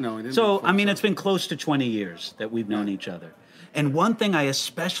before. No, we didn't So, meet before, I mean, so- it's been close to 20 years that we've known each other. And one thing I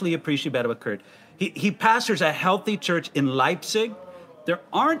especially appreciate about Kurt, he pastors a healthy church in Leipzig. There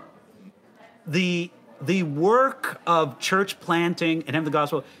aren't the work of church planting and having the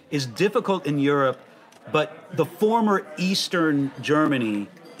gospel is difficult in Europe, but the former Eastern Germany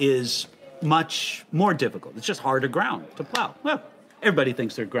is much more difficult. It's just harder ground to plow. Well, everybody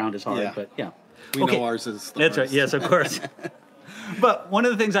thinks their ground is hard, Yeah. but yeah. We know ours is the That's right. hardest. Yes, of course. But one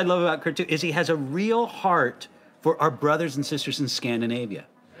of the things I love about Kurt too is he has a real heart for our brothers and sisters in Scandinavia.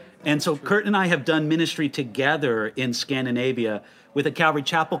 And so Kurt and I have done ministry together in Scandinavia with a Calvary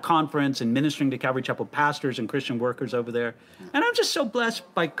Chapel conference and ministering to Calvary Chapel pastors and Christian workers over there. And I'm just so blessed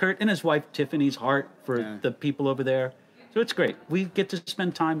by Kurt and his wife Tiffany's heart for the people over there. So it's great. We get to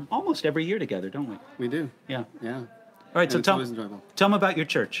spend time almost every year together, don't we? We do. Yeah. Yeah. All right, And so it's tell always enjoyable. them about your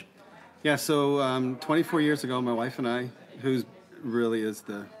church. Yeah, so 24 years ago, my wife and I, who really is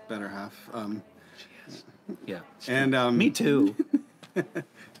the better half, Yeah. and Me too.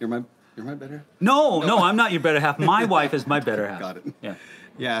 you're my better. No, I'm not your better half. My wife is my better half. Got it. Yeah.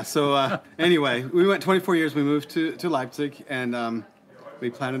 Yeah. So anyway, we went 24 years. We moved to Leipzig, and we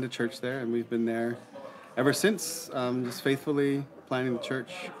planted a church there, and we've been there ever since. Just faithfully planting the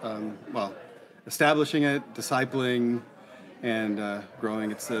church. Establishing it, discipling, and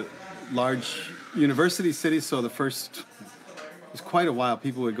growing. It's a large university city, so it was quite a while.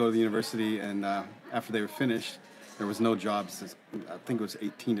 People would go to the university, and after they were finished, there was no jobs. I think it was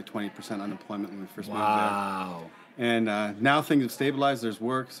 18 to 20% unemployment when we first moved there. Wow. And now things have stabilized. There's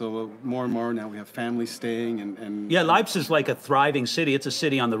work, so more and more now we have families staying. And Yeah, Leipzig's like a thriving city. It's a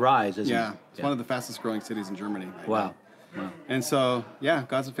city on the rise, isn't yeah, it? it's one of the fastest growing cities in Germany. Right Wow. now. And so, yeah,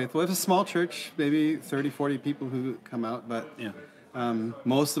 God's faithful. It's a small church, maybe 30, 40 people who come out, but Yeah.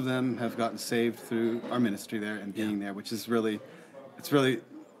 most of them have gotten saved through our ministry there and being there, which is really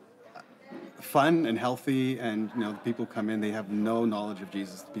fun and healthy. And, the people come in, they have no knowledge of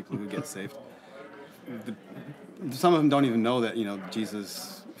Jesus, the people who get saved. Some of them don't even know that,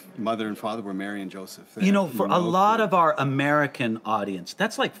 Jesus' mother and father were Mary and Joseph. They have For a no lot clue. of our American audience,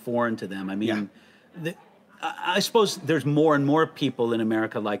 that's like foreign to them. I mean, I suppose there's more and more people in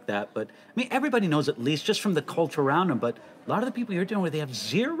America like that, but I mean, everybody knows at least just from the culture around them. But a lot of the people you're dealing with, they have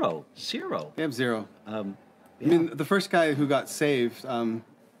zero. They have zero. I mean, the first guy who got saved,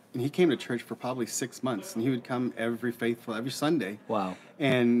 he came to church for probably 6 months, and he would come every Sunday. Wow.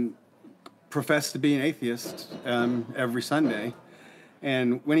 And profess to be an atheist every Sunday.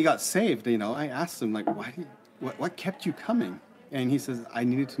 And when he got saved, I asked him, like, what kept you coming? And he says, I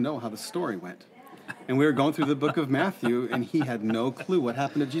needed to know how the story went. And we were going through the book of Matthew, and he had no clue what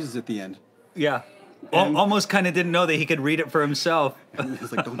happened to Jesus at the end. Yeah. And- Almost kind of didn't know that he could read it for himself. And he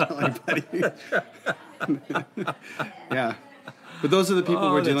was like, don't tell anybody. Yeah. But those are the people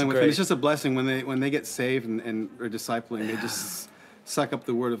we're that's dealing with. great. And it's just a blessing when they get saved and are discipling. They just suck up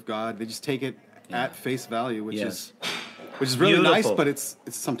the word of God. They just take it at face value, which Yes. is which is really nice, Beautiful. but it's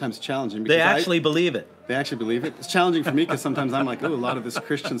sometimes challenging. They because actually believe it. They actually believe it. It's challenging for me because sometimes I'm like, oh, a lot of this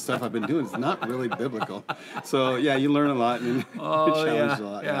Christian stuff I've been doing is not really biblical. So yeah, you learn a lot and you're challenged a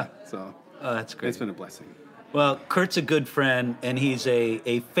lot. yeah. So That's great. it's been a blessing. Well, Kurt's a good friend, and he's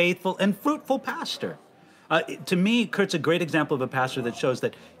a faithful and fruitful pastor. To me, Kurt's a great example of a pastor that shows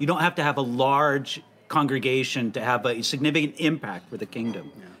that you don't have to have a large congregation to have a significant impact for the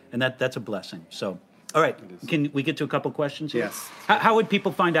kingdom. Yeah. And that's a blessing. So, all right, can we get to a couple questions here? Yes. How would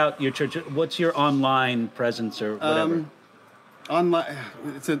people find out your church? What's your online presence or whatever? Online,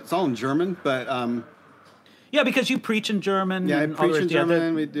 it's all in German, but Yeah, because you preach in German. yeah, I and all the preach in rest. Yeah,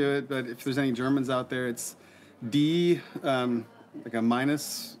 German. We do it, but if there's any Germans out there, it's die, like a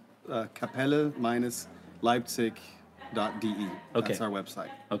minus Kapelle minus Leipzig.de. Okay. That's our website.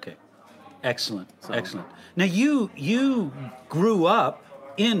 Okay. Excellent. So- Excellent. Now you grew up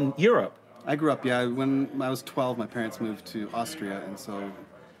in Europe. I grew up, yeah. When I was 12, my parents moved to Austria, and so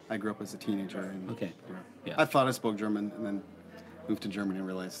I grew up as a teenager in Okay. Europe. Yeah. I thought I spoke German, and then moved to Germany and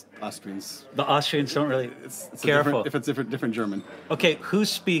realized Austrians. The Austrians don't really It's careful. if it's different German. Okay, who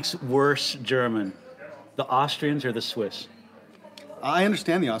speaks worse German? The Austrians or the Swiss? I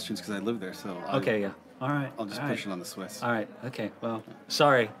understand the Austrians because I live there, so Okay, yeah. All right. I'll just all push right. it on the Swiss. All right. Okay. Well,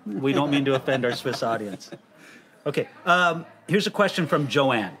 sorry. We don't mean to offend our Swiss audience. Okay. Here's a question from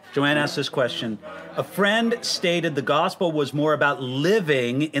Joanne. Joanne asked this question. A friend stated the gospel was more about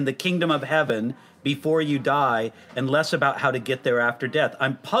living in the kingdom of heaven before you die and less about how to get there after death.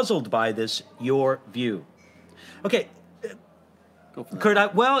 I'm puzzled by this, your view. Okay. Go for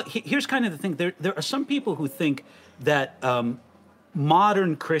that. Kurt, here's kind of the thing. There are some people who think that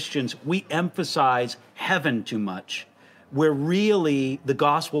modern Christians, we emphasize heaven too much, where really the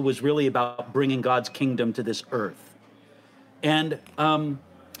gospel was really about bringing God's kingdom to this earth. And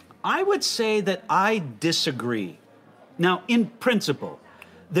I would say that I disagree. Now, in principle,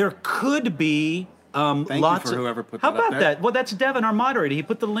 there could be Thank lots you for of... whoever put How that up about there. that? Well, that's Devin, our moderator. He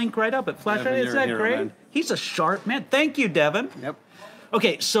put the link right up at Flash. Devin, Is you're a that hero, great? man. He's a sharp man. Thank you, Devin. Yep.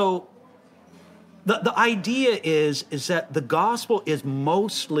 Okay, so the idea is that the gospel is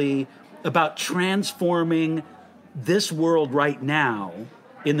mostly about transforming this world right now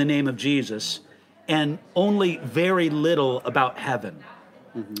in the name of Jesus, and only very little about heaven.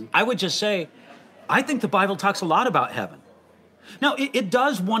 Mm-hmm. I would just say, I think the Bible talks a lot about heaven. Now, it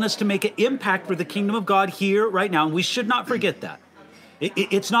does want us to make an impact for the kingdom of God here, right now, and we should not forget that.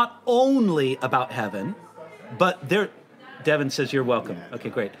 It's not only about heaven, but Devin says you're welcome. Okay,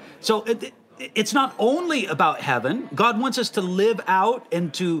 great. So it's not only about heaven. God wants us to live out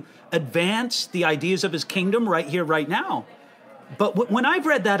and to advance the ideas of his kingdom right here, right now. But when I've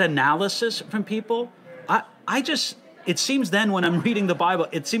read that analysis from people, it seems then when I'm reading the Bible,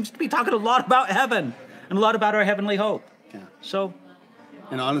 it seems to be talking a lot about heaven and a lot about our heavenly hope. Yeah. So,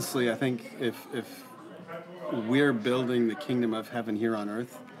 And honestly, I think if we're building the kingdom of heaven here on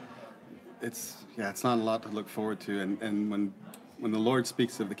earth, it's not a lot to look forward to. And when the Lord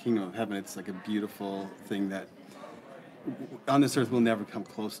speaks of the kingdom of heaven, it's like a beautiful thing that on this earth will never come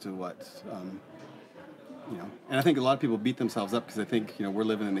close to what, And I think a lot of people beat themselves up because they think, we're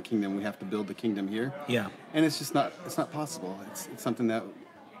living in the kingdom, we have to build the kingdom here. yeah. And it's just not possible. It's something that,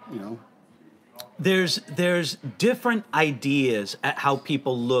 There's different ideas at how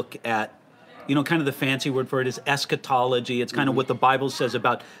people look at, kind of the fancy word for it is eschatology. It's kind of what the Bible says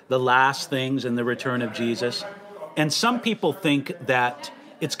about the last things and the return of Jesus. And some people think that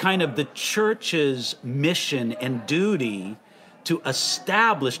it's kind of the church's mission and duty to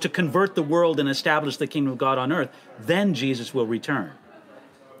convert the world and establish the kingdom of God on earth. Then Jesus will return.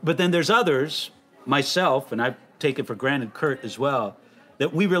 But then there's others, myself, and I take it for granted, Kurt as well,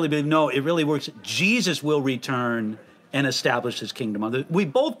 that we really believe, no, it really works. Jesus will return and establish his kingdom. We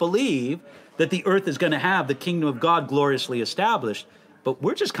both believe that the earth is going to have the kingdom of God gloriously established, but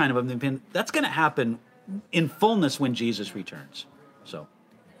we're just kind of of the opinion that's going to happen in fullness when Jesus returns. So,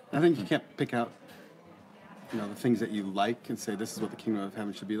 I think you can't pick out, the things that you like and say this is what the kingdom of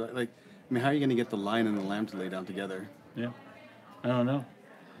heaven should be like. How are you going to get the lion and the lamb to lay down together? yeah, I don't know.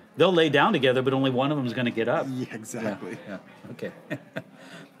 They'll lay down together, but only one of them is going to get up. Yeah, exactly. Yeah. Okay.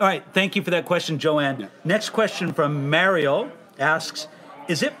 All right. Thank you for that question, Joanne. Yeah. Next question from Mariel asks,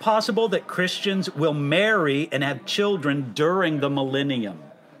 is it possible that Christians will marry and have children during the millennium?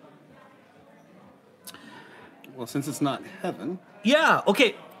 Well, since it's not heaven. Yeah.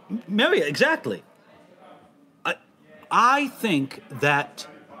 Okay. Mariel, exactly. I think that,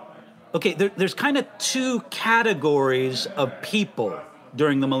 there's kind of two categories of people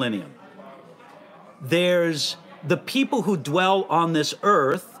during the millennium. There's the people who dwell on this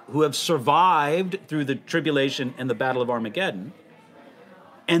earth who have survived through the tribulation and the battle of Armageddon.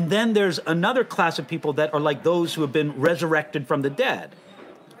 And then there's another class of people that are like those who have been resurrected from the dead.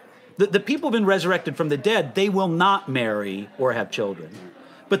 The people who have been resurrected from the dead, they will not marry or have children.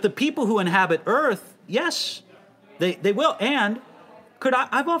 But the people who inhabit earth, yes, they will. And Kurt,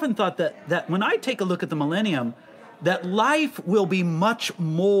 I've often thought that when I take a look at the millennium, that life will be much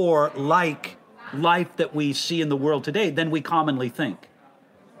more like life that we see in the world today than we commonly think.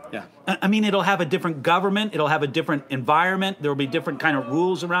 Yeah. I mean, it'll have a different government. It'll have a different environment. There'll be different kind of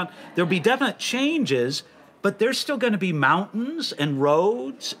rules around. There'll be definite changes, but there's still going to be mountains and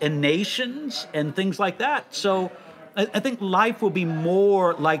roads and nations and things like that. So I think life will be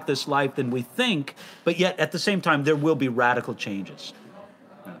more like this life than we think, but yet at the same time, there will be radical changes.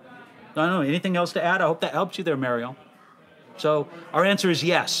 I don't know. Anything else to add? I hope that helps you there, Mariel. So our answer is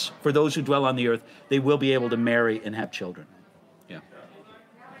yes. For those who dwell on the earth, they will be able to marry and have children. Yeah.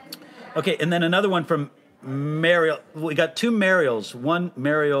 Okay, and then another one from Mariel. We got two Mariels. One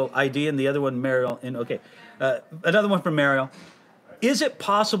Mariel ID and the other one Mariel in. Okay. Another one from Mariel. Is it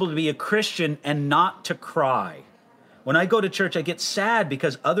possible to be a Christian and not to cry? When I go to church, I get sad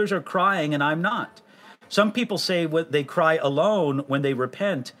because others are crying and I'm not. Some people say they cry alone when they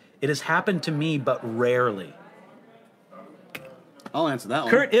repent. It has happened to me, but rarely. I'll answer that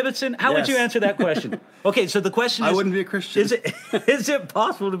one. Kurt Ibbotson, how would you Yes. answer that question? Okay, so the question is... I wouldn't be a Christian. Is it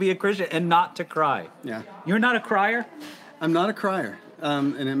possible to be a Christian and not to cry? Yeah. You're not a crier? I'm not a crier,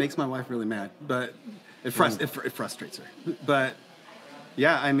 and it makes my wife really mad, but it frustrates her. But,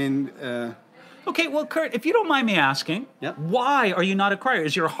 yeah, I mean... Okay, well, Kurt, if you don't mind me asking, Yep. why are you not a crier?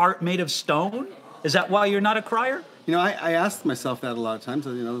 Is your heart made of stone? Is that why you're not a crier? You know, I asked myself that a lot of times.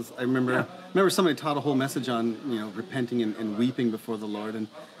 You know, I remember somebody taught a whole message on, you know, repenting and weeping before the Lord, and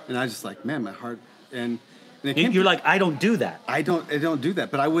I was just like, man, my heart, and it came You're to- like, I don't do that. I don't do that,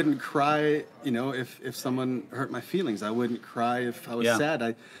 but I wouldn't cry, you know, if someone hurt my feelings. I wouldn't cry if I was Yeah.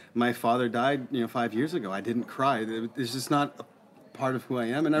 sad. My father died, 5 years ago. I didn't cry. It's just not a part of who I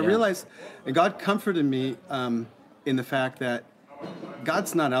am. And I realized, and God comforted me in the fact that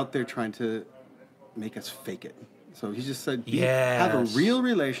God's not out there trying to make us fake it. So he just said, have a Yes. real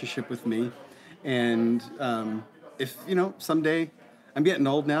relationship with me. And if, someday, I'm getting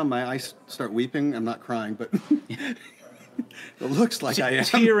old now, my eyes start weeping. I'm not crying, but it looks like I am.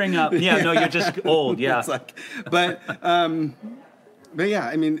 Tearing up. Yeah, no, you're just old, yeah. It's like, but yeah,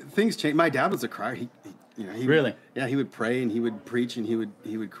 I mean, things change. My dad was a crier. He Really? Yeah, he would pray and he would preach and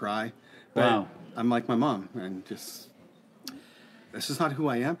he would cry. But Wow. I'm like my mom, and that's just not who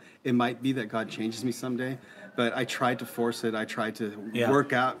I am. It might be that God changes me someday, but I tried to force it. I tried to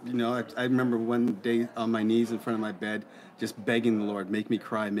work out. I remember one day on my knees in front of my bed, just begging the Lord, make me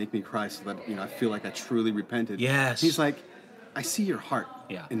cry, so that I feel like I truly repented. Yes. He's like, I see your heart,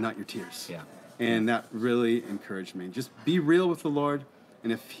 Yeah. and not your tears. Yeah. And that really encouraged me. Just be real with the Lord,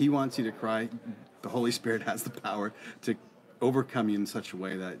 and if He wants you to cry, the Holy Spirit has the power to overcome you in such a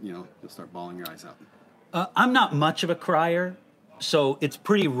way that you'll start bawling your eyes out. I'm not much of a crier, so it's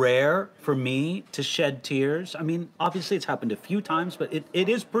pretty rare for me to shed tears. I mean, obviously it's happened a few times, but it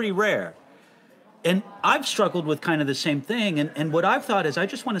is pretty rare. And I've struggled with kind of the same thing. And what I've thought is I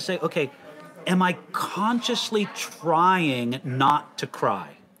just want to say, okay, am I consciously trying not to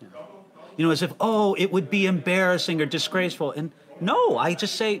cry? As if, it would be embarrassing or disgraceful. And no, I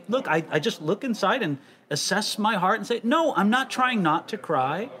just say, look, I just look inside and assess my heart and say, no, I'm not trying not to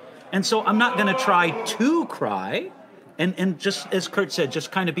cry. And so I'm not going to try to cry. And just as Kurt said,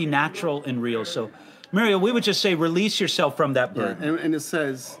 just kind of be natural and real. So, Mariel, we would just say, release yourself from that burden. Yeah, and it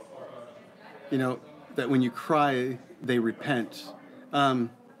says, that when you cry, they repent.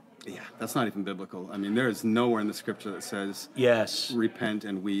 That's not even biblical. I mean, there is nowhere in the scripture that says, yes, repent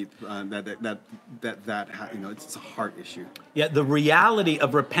and weep. It's a heart issue. Yeah, the reality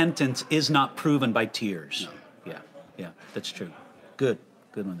of repentance is not proven by tears. No. Yeah, that's true. Good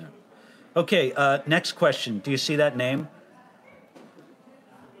one there. Okay, next question. Do you see that name?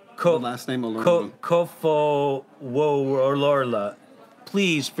 The last name Olorla. Kofo Wolorla.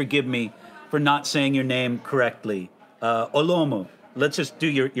 Please forgive me for not saying your name correctly. Olomu. Let's just do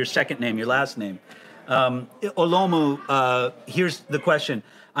your second name, your last name. Olomu, here's the question.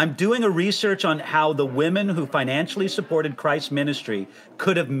 I'm doing a research on how the women who financially supported Christ's ministry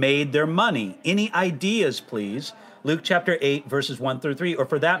could have made their money. Any ideas, please? Luke chapter 8, verses 1-3, or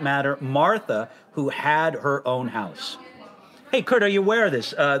for that matter, Martha, who had her own house. Hey, Kurt, are you aware of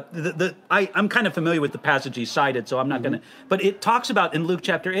this? I'm kind of familiar with the passage he cited, so I'm not going to... But it talks about, in Luke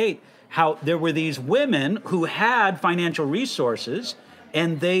chapter 8, how there were these women who had financial resources,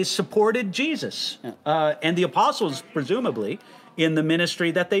 and they supported Jesus and the apostles, presumably. in the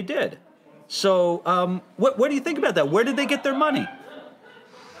ministry that they did. So what do you think about that? Where did they get their money?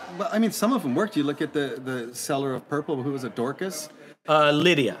 Well, I mean, some of them worked. You look at the seller of purple, who was it, Dorcas?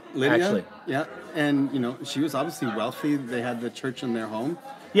 Lydia, actually. Yeah, and she was obviously wealthy. They had the church in their home.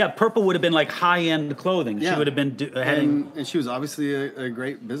 Yeah, purple would have been like high-end clothing. Yeah. She would have been and she was obviously a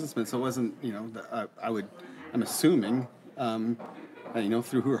great businessman. So it wasn't, I'm assuming, that,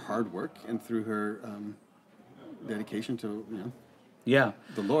 through her hard work and through her dedication to, the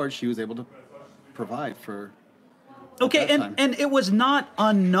Lord, she was able to provide for. Okay, and it was not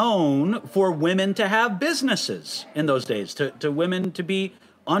unknown for women to have businesses in those days, to women to be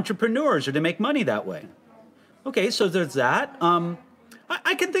entrepreneurs or to make money that way. Okay, so there's that.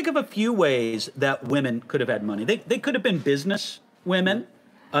 I can think of a few ways that women could have had money. They could have been business women,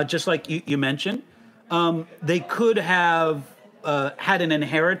 just like you mentioned. They could have had an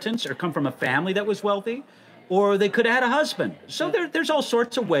inheritance or come from a family that was wealthy, or they could have had a husband. So there's all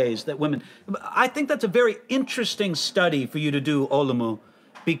sorts of ways that women... I think that's a very interesting study for you to do, Olumu,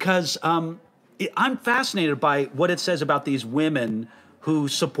 because I'm fascinated by what it says about these women who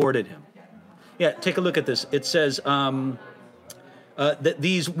supported him. Yeah, take a look at this. It says that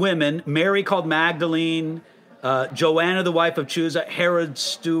these women, Mary called Magdalene, Joanna, the wife of Chuza, Herod's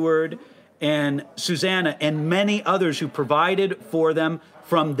steward, and Susanna, and many others who provided for them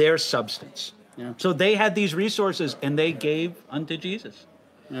from their substance. Yeah. So they had these resources, and they gave unto Jesus.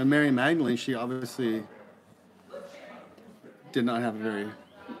 And Mary Magdalene, she obviously did not have a very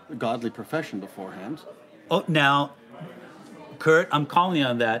godly profession beforehand. Oh, now, Kurt, I'm calling you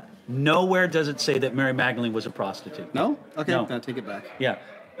on that. Nowhere does it say that Mary Magdalene was a prostitute. No? Okay, no. Now take it back. Yeah.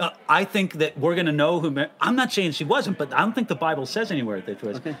 I think that we're going to know who. I'm not saying she wasn't, but I don't think the Bible says anywhere that she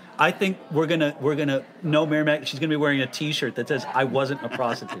was. Okay. I think we're gonna know Mary Magdalene. She's gonna be wearing a T-shirt that says "I wasn't a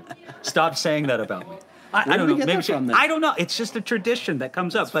prostitute." Stop saying that about me. I don't know. Maybe I don't know. It's just a tradition that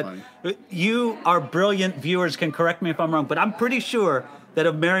comes up. But funny. You, our brilliant viewers, can correct me if I'm wrong. But I'm pretty sure that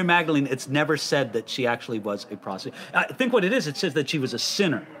of Mary Magdalene, it's never said that she actually was a prostitute. I think what it is, it says that she was a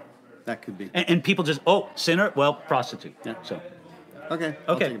sinner. That could be. And people just, sinner, well, prostitute. Yeah. So. Okay.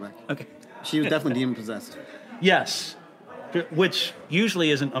 I'll take it back. Okay. She was definitely demon-possessed. Yes. Which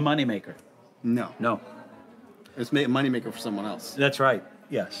usually isn't a moneymaker. No. It's a moneymaker for someone else. That's right.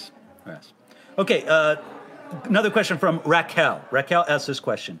 Yes. Okay. Another question from Raquel. Raquel asks this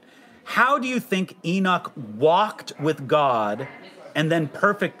question. How do you think Enoch walked with God and then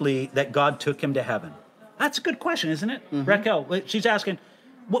perfectly that God took him to heaven? That's a good question, isn't it? Mm-hmm. Raquel, she's asking,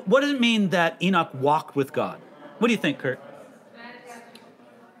 what does it mean that Enoch walked with God? What do you think, Kurt?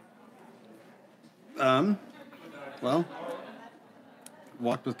 Well,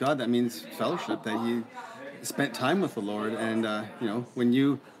 walked with God, that means fellowship, that you spent time with the Lord. And, when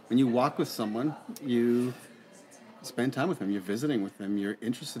you walk with someone, you spend time with them, you're visiting with them, you're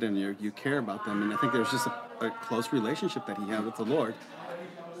interested in them, you care about them. And I think there's just a close relationship that he had with the Lord.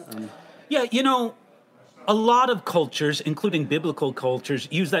 A lot of cultures, including biblical cultures,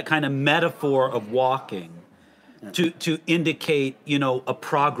 use that kind of metaphor of walking to indicate, a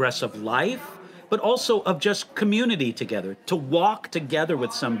progress of life, but also of just community together. To walk together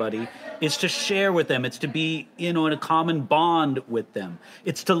with somebody is to share with them. It's to be, in a common bond with them.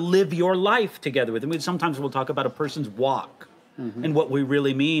 It's to live your life together with them. Sometimes we'll talk about a person's walk, and what we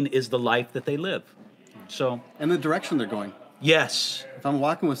really mean is the life that they live. So, and the direction they're going. Yes. If I'm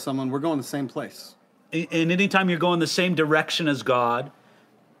walking with someone, we're going the same place. And anytime you're going the same direction as God,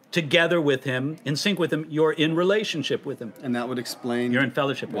 together with him, in sync with him, you're in relationship with him. And that would explain you're in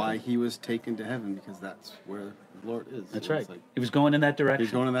fellowship why with him. he was taken to heaven, because that's where the Lord is. That's right. He was going in that direction.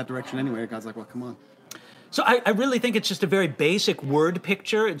 He's going in that direction anyway. God's like, well, come on. So I really think it's just a very basic word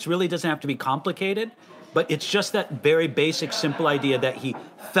picture. It really doesn't have to be complicated, but it's just that very basic, simple idea that he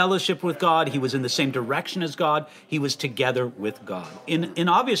fellowshiped with God, he was in the same direction as God, he was together with God. In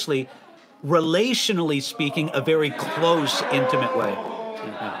obviously, relationally speaking, a very close, intimate way.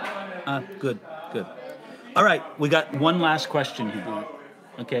 Good. All right, we got one last question here.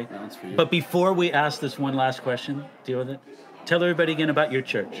 Okay, but before we ask this one last question, deal with it. Tell everybody again about your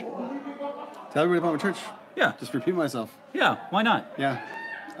church. Tell everybody about my church? Yeah. Just repeat myself. Yeah, why not? Yeah.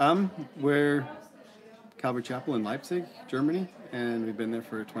 We're Calvary Chapel in Leipzig, Germany, and we've been there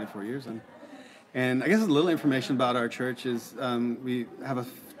for 24 years. And I guess a little information about our church is we have a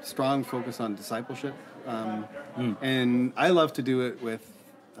strong focus on discipleship. And I love to do it with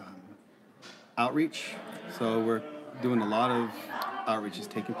outreach. So we're doing a lot of outreaches,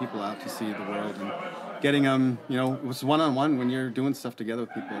 taking people out to see the world and getting them, it's one-on-one when you're doing stuff together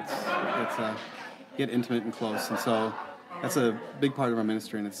with people. It's get intimate and close. And so that's a big part of our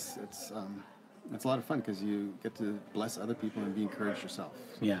ministry, and it's It's a lot of fun because you get to bless other people and be encouraged yourself.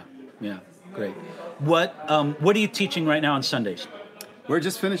 Yeah, great. What are you teaching right now on Sundays? We're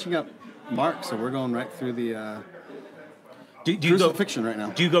just finishing up Mark, so we're going right through the do you go fiction right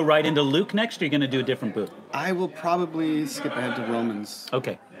now. Do you go right into Luke next, or are you going to do a different book? I will probably skip ahead to Romans.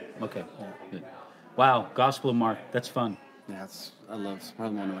 Okay. Good. Wow, Gospel of Mark. That's fun. Yeah, it's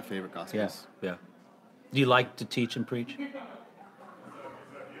probably one of my favorite Gospels. Yeah. Do you like to teach and preach?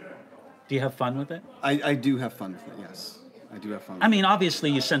 Do you have fun with it? I do have fun with it, yes. I do have fun with I mean,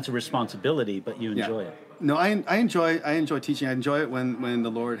 obviously you sense a responsibility, but you Yeah. enjoy it. No, I enjoy teaching. I enjoy it when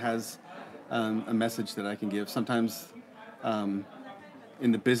the Lord has a message that I can give. Sometimes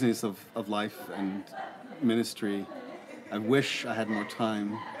in the business of life and ministry, I wish I had more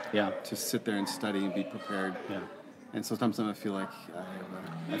time to sit there and study and be prepared. Yeah. And sometimes I feel like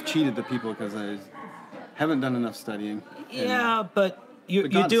I've cheated the people because I haven't done enough studying. Yeah, but you're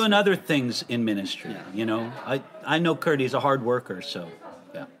God's- doing other things in ministry, Yeah. you know? I know Kurt, he's a hard worker, so,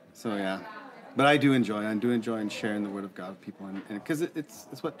 yeah. So yeah, but I do enjoy sharing the Word of God with people, and because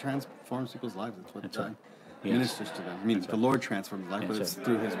it's what transforms people's lives. It's what That's right. Yes. ministers to them. I mean, the Lord transforms life, but That's it's right.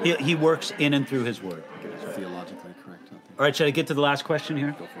 through His Word. He works in and through his word. It's theologically correct. I think. All right, should I get to the last question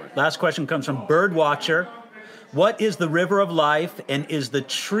here? Go for it. Last question comes from Birdwatcher. What is the river of life, and is the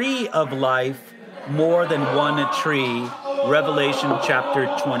tree of life more than one tree? Revelation chapter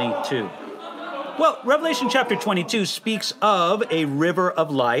 22. Well, Revelation chapter 22 speaks of a river of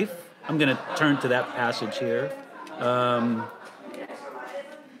life. I'm going to turn to that passage here.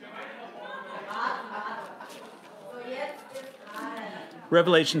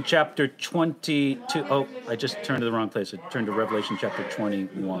 Revelation chapter 22. Oh, I just turned to the wrong place. I turned to Revelation chapter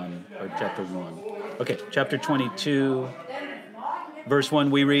 21, or chapter 1. Okay, chapter 22, verse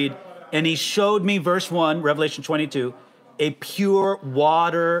 1, we read, and he showed me, verse 1, Revelation 22, a pure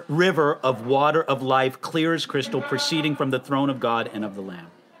river of life, clear as crystal, proceeding from the throne of God and of the Lamb.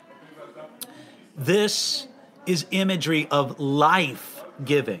 This is imagery of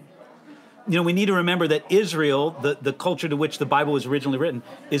life-giving. You know, we need to remember that Israel, the culture to which the Bible was originally written,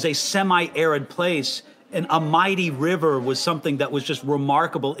 is a semi-arid place, and a mighty river was something that was just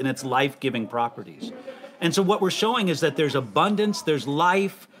remarkable in its life-giving properties. And so what we're showing is that there's abundance, there's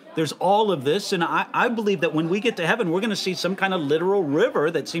life, there's all of this, and I believe that when we get to heaven, we're going to see some kind of literal river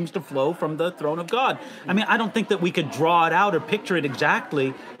that seems to flow from the throne of God. I mean, I don't think that we could draw it out or picture it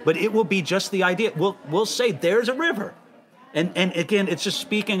exactly, but it will be just the idea. We'll say there's a river. And again, it's just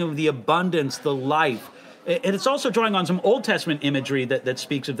speaking of the abundance, the life. And it's also drawing on some Old Testament imagery that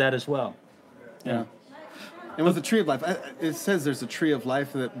speaks of that as well. Yeah. And with the tree of life, it says there's a tree of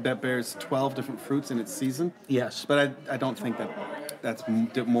life that bears 12 different fruits in its season. Yes. But I don't think that's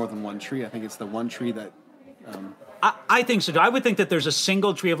more than one tree. I think it's the one tree that... I think so. I would think that there's a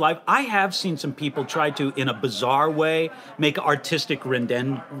single tree of life. I have seen some people try to, in a bizarre way, make artistic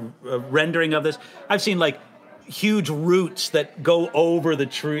rendering of this. I've seen, like, huge roots that go over the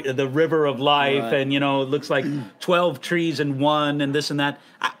tree, the river of life, right. And, you know, it looks like 12 trees in one and this and that.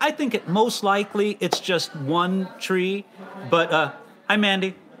 I think most likely it's just one tree. But hi,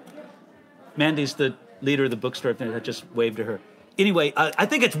 Mandy. Mandy's the leader of the bookstore. I just waved to her. Anyway, I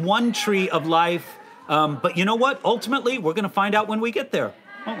think it's one tree of life. But you know what? Ultimately, we're going to find out when we get there,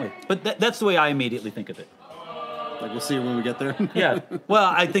 won't we? But that's the way I immediately think of it. Like, we'll see when we get there. Yeah. Well,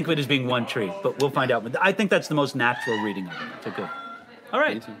 I think of it as being one tree, but we'll find out. I think that's the most natural reading of it. So good. All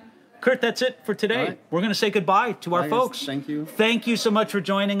right. Kurt, that's it for today. Right. We're going to say goodbye to our Bye, guys. folks. Thank you. Thank you so much for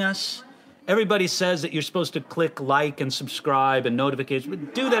joining us. Everybody says that you're supposed to click like and subscribe and notifications.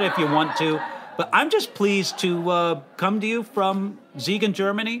 Do that if you want to. But I'm just pleased to come to you from Siegen,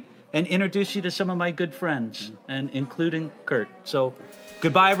 Germany, and introduce you to some of my good friends, and including Kurt. So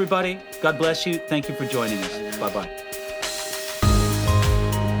goodbye, everybody. God bless you. Thank you for joining us. Bye-bye.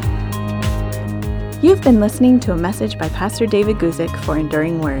 You've been listening to a message by Pastor David Guzik for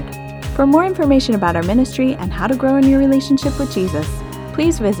Enduring Word. For more information about our ministry and how to grow in your relationship with Jesus,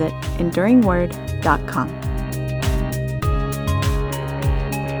 please visit enduringword.com.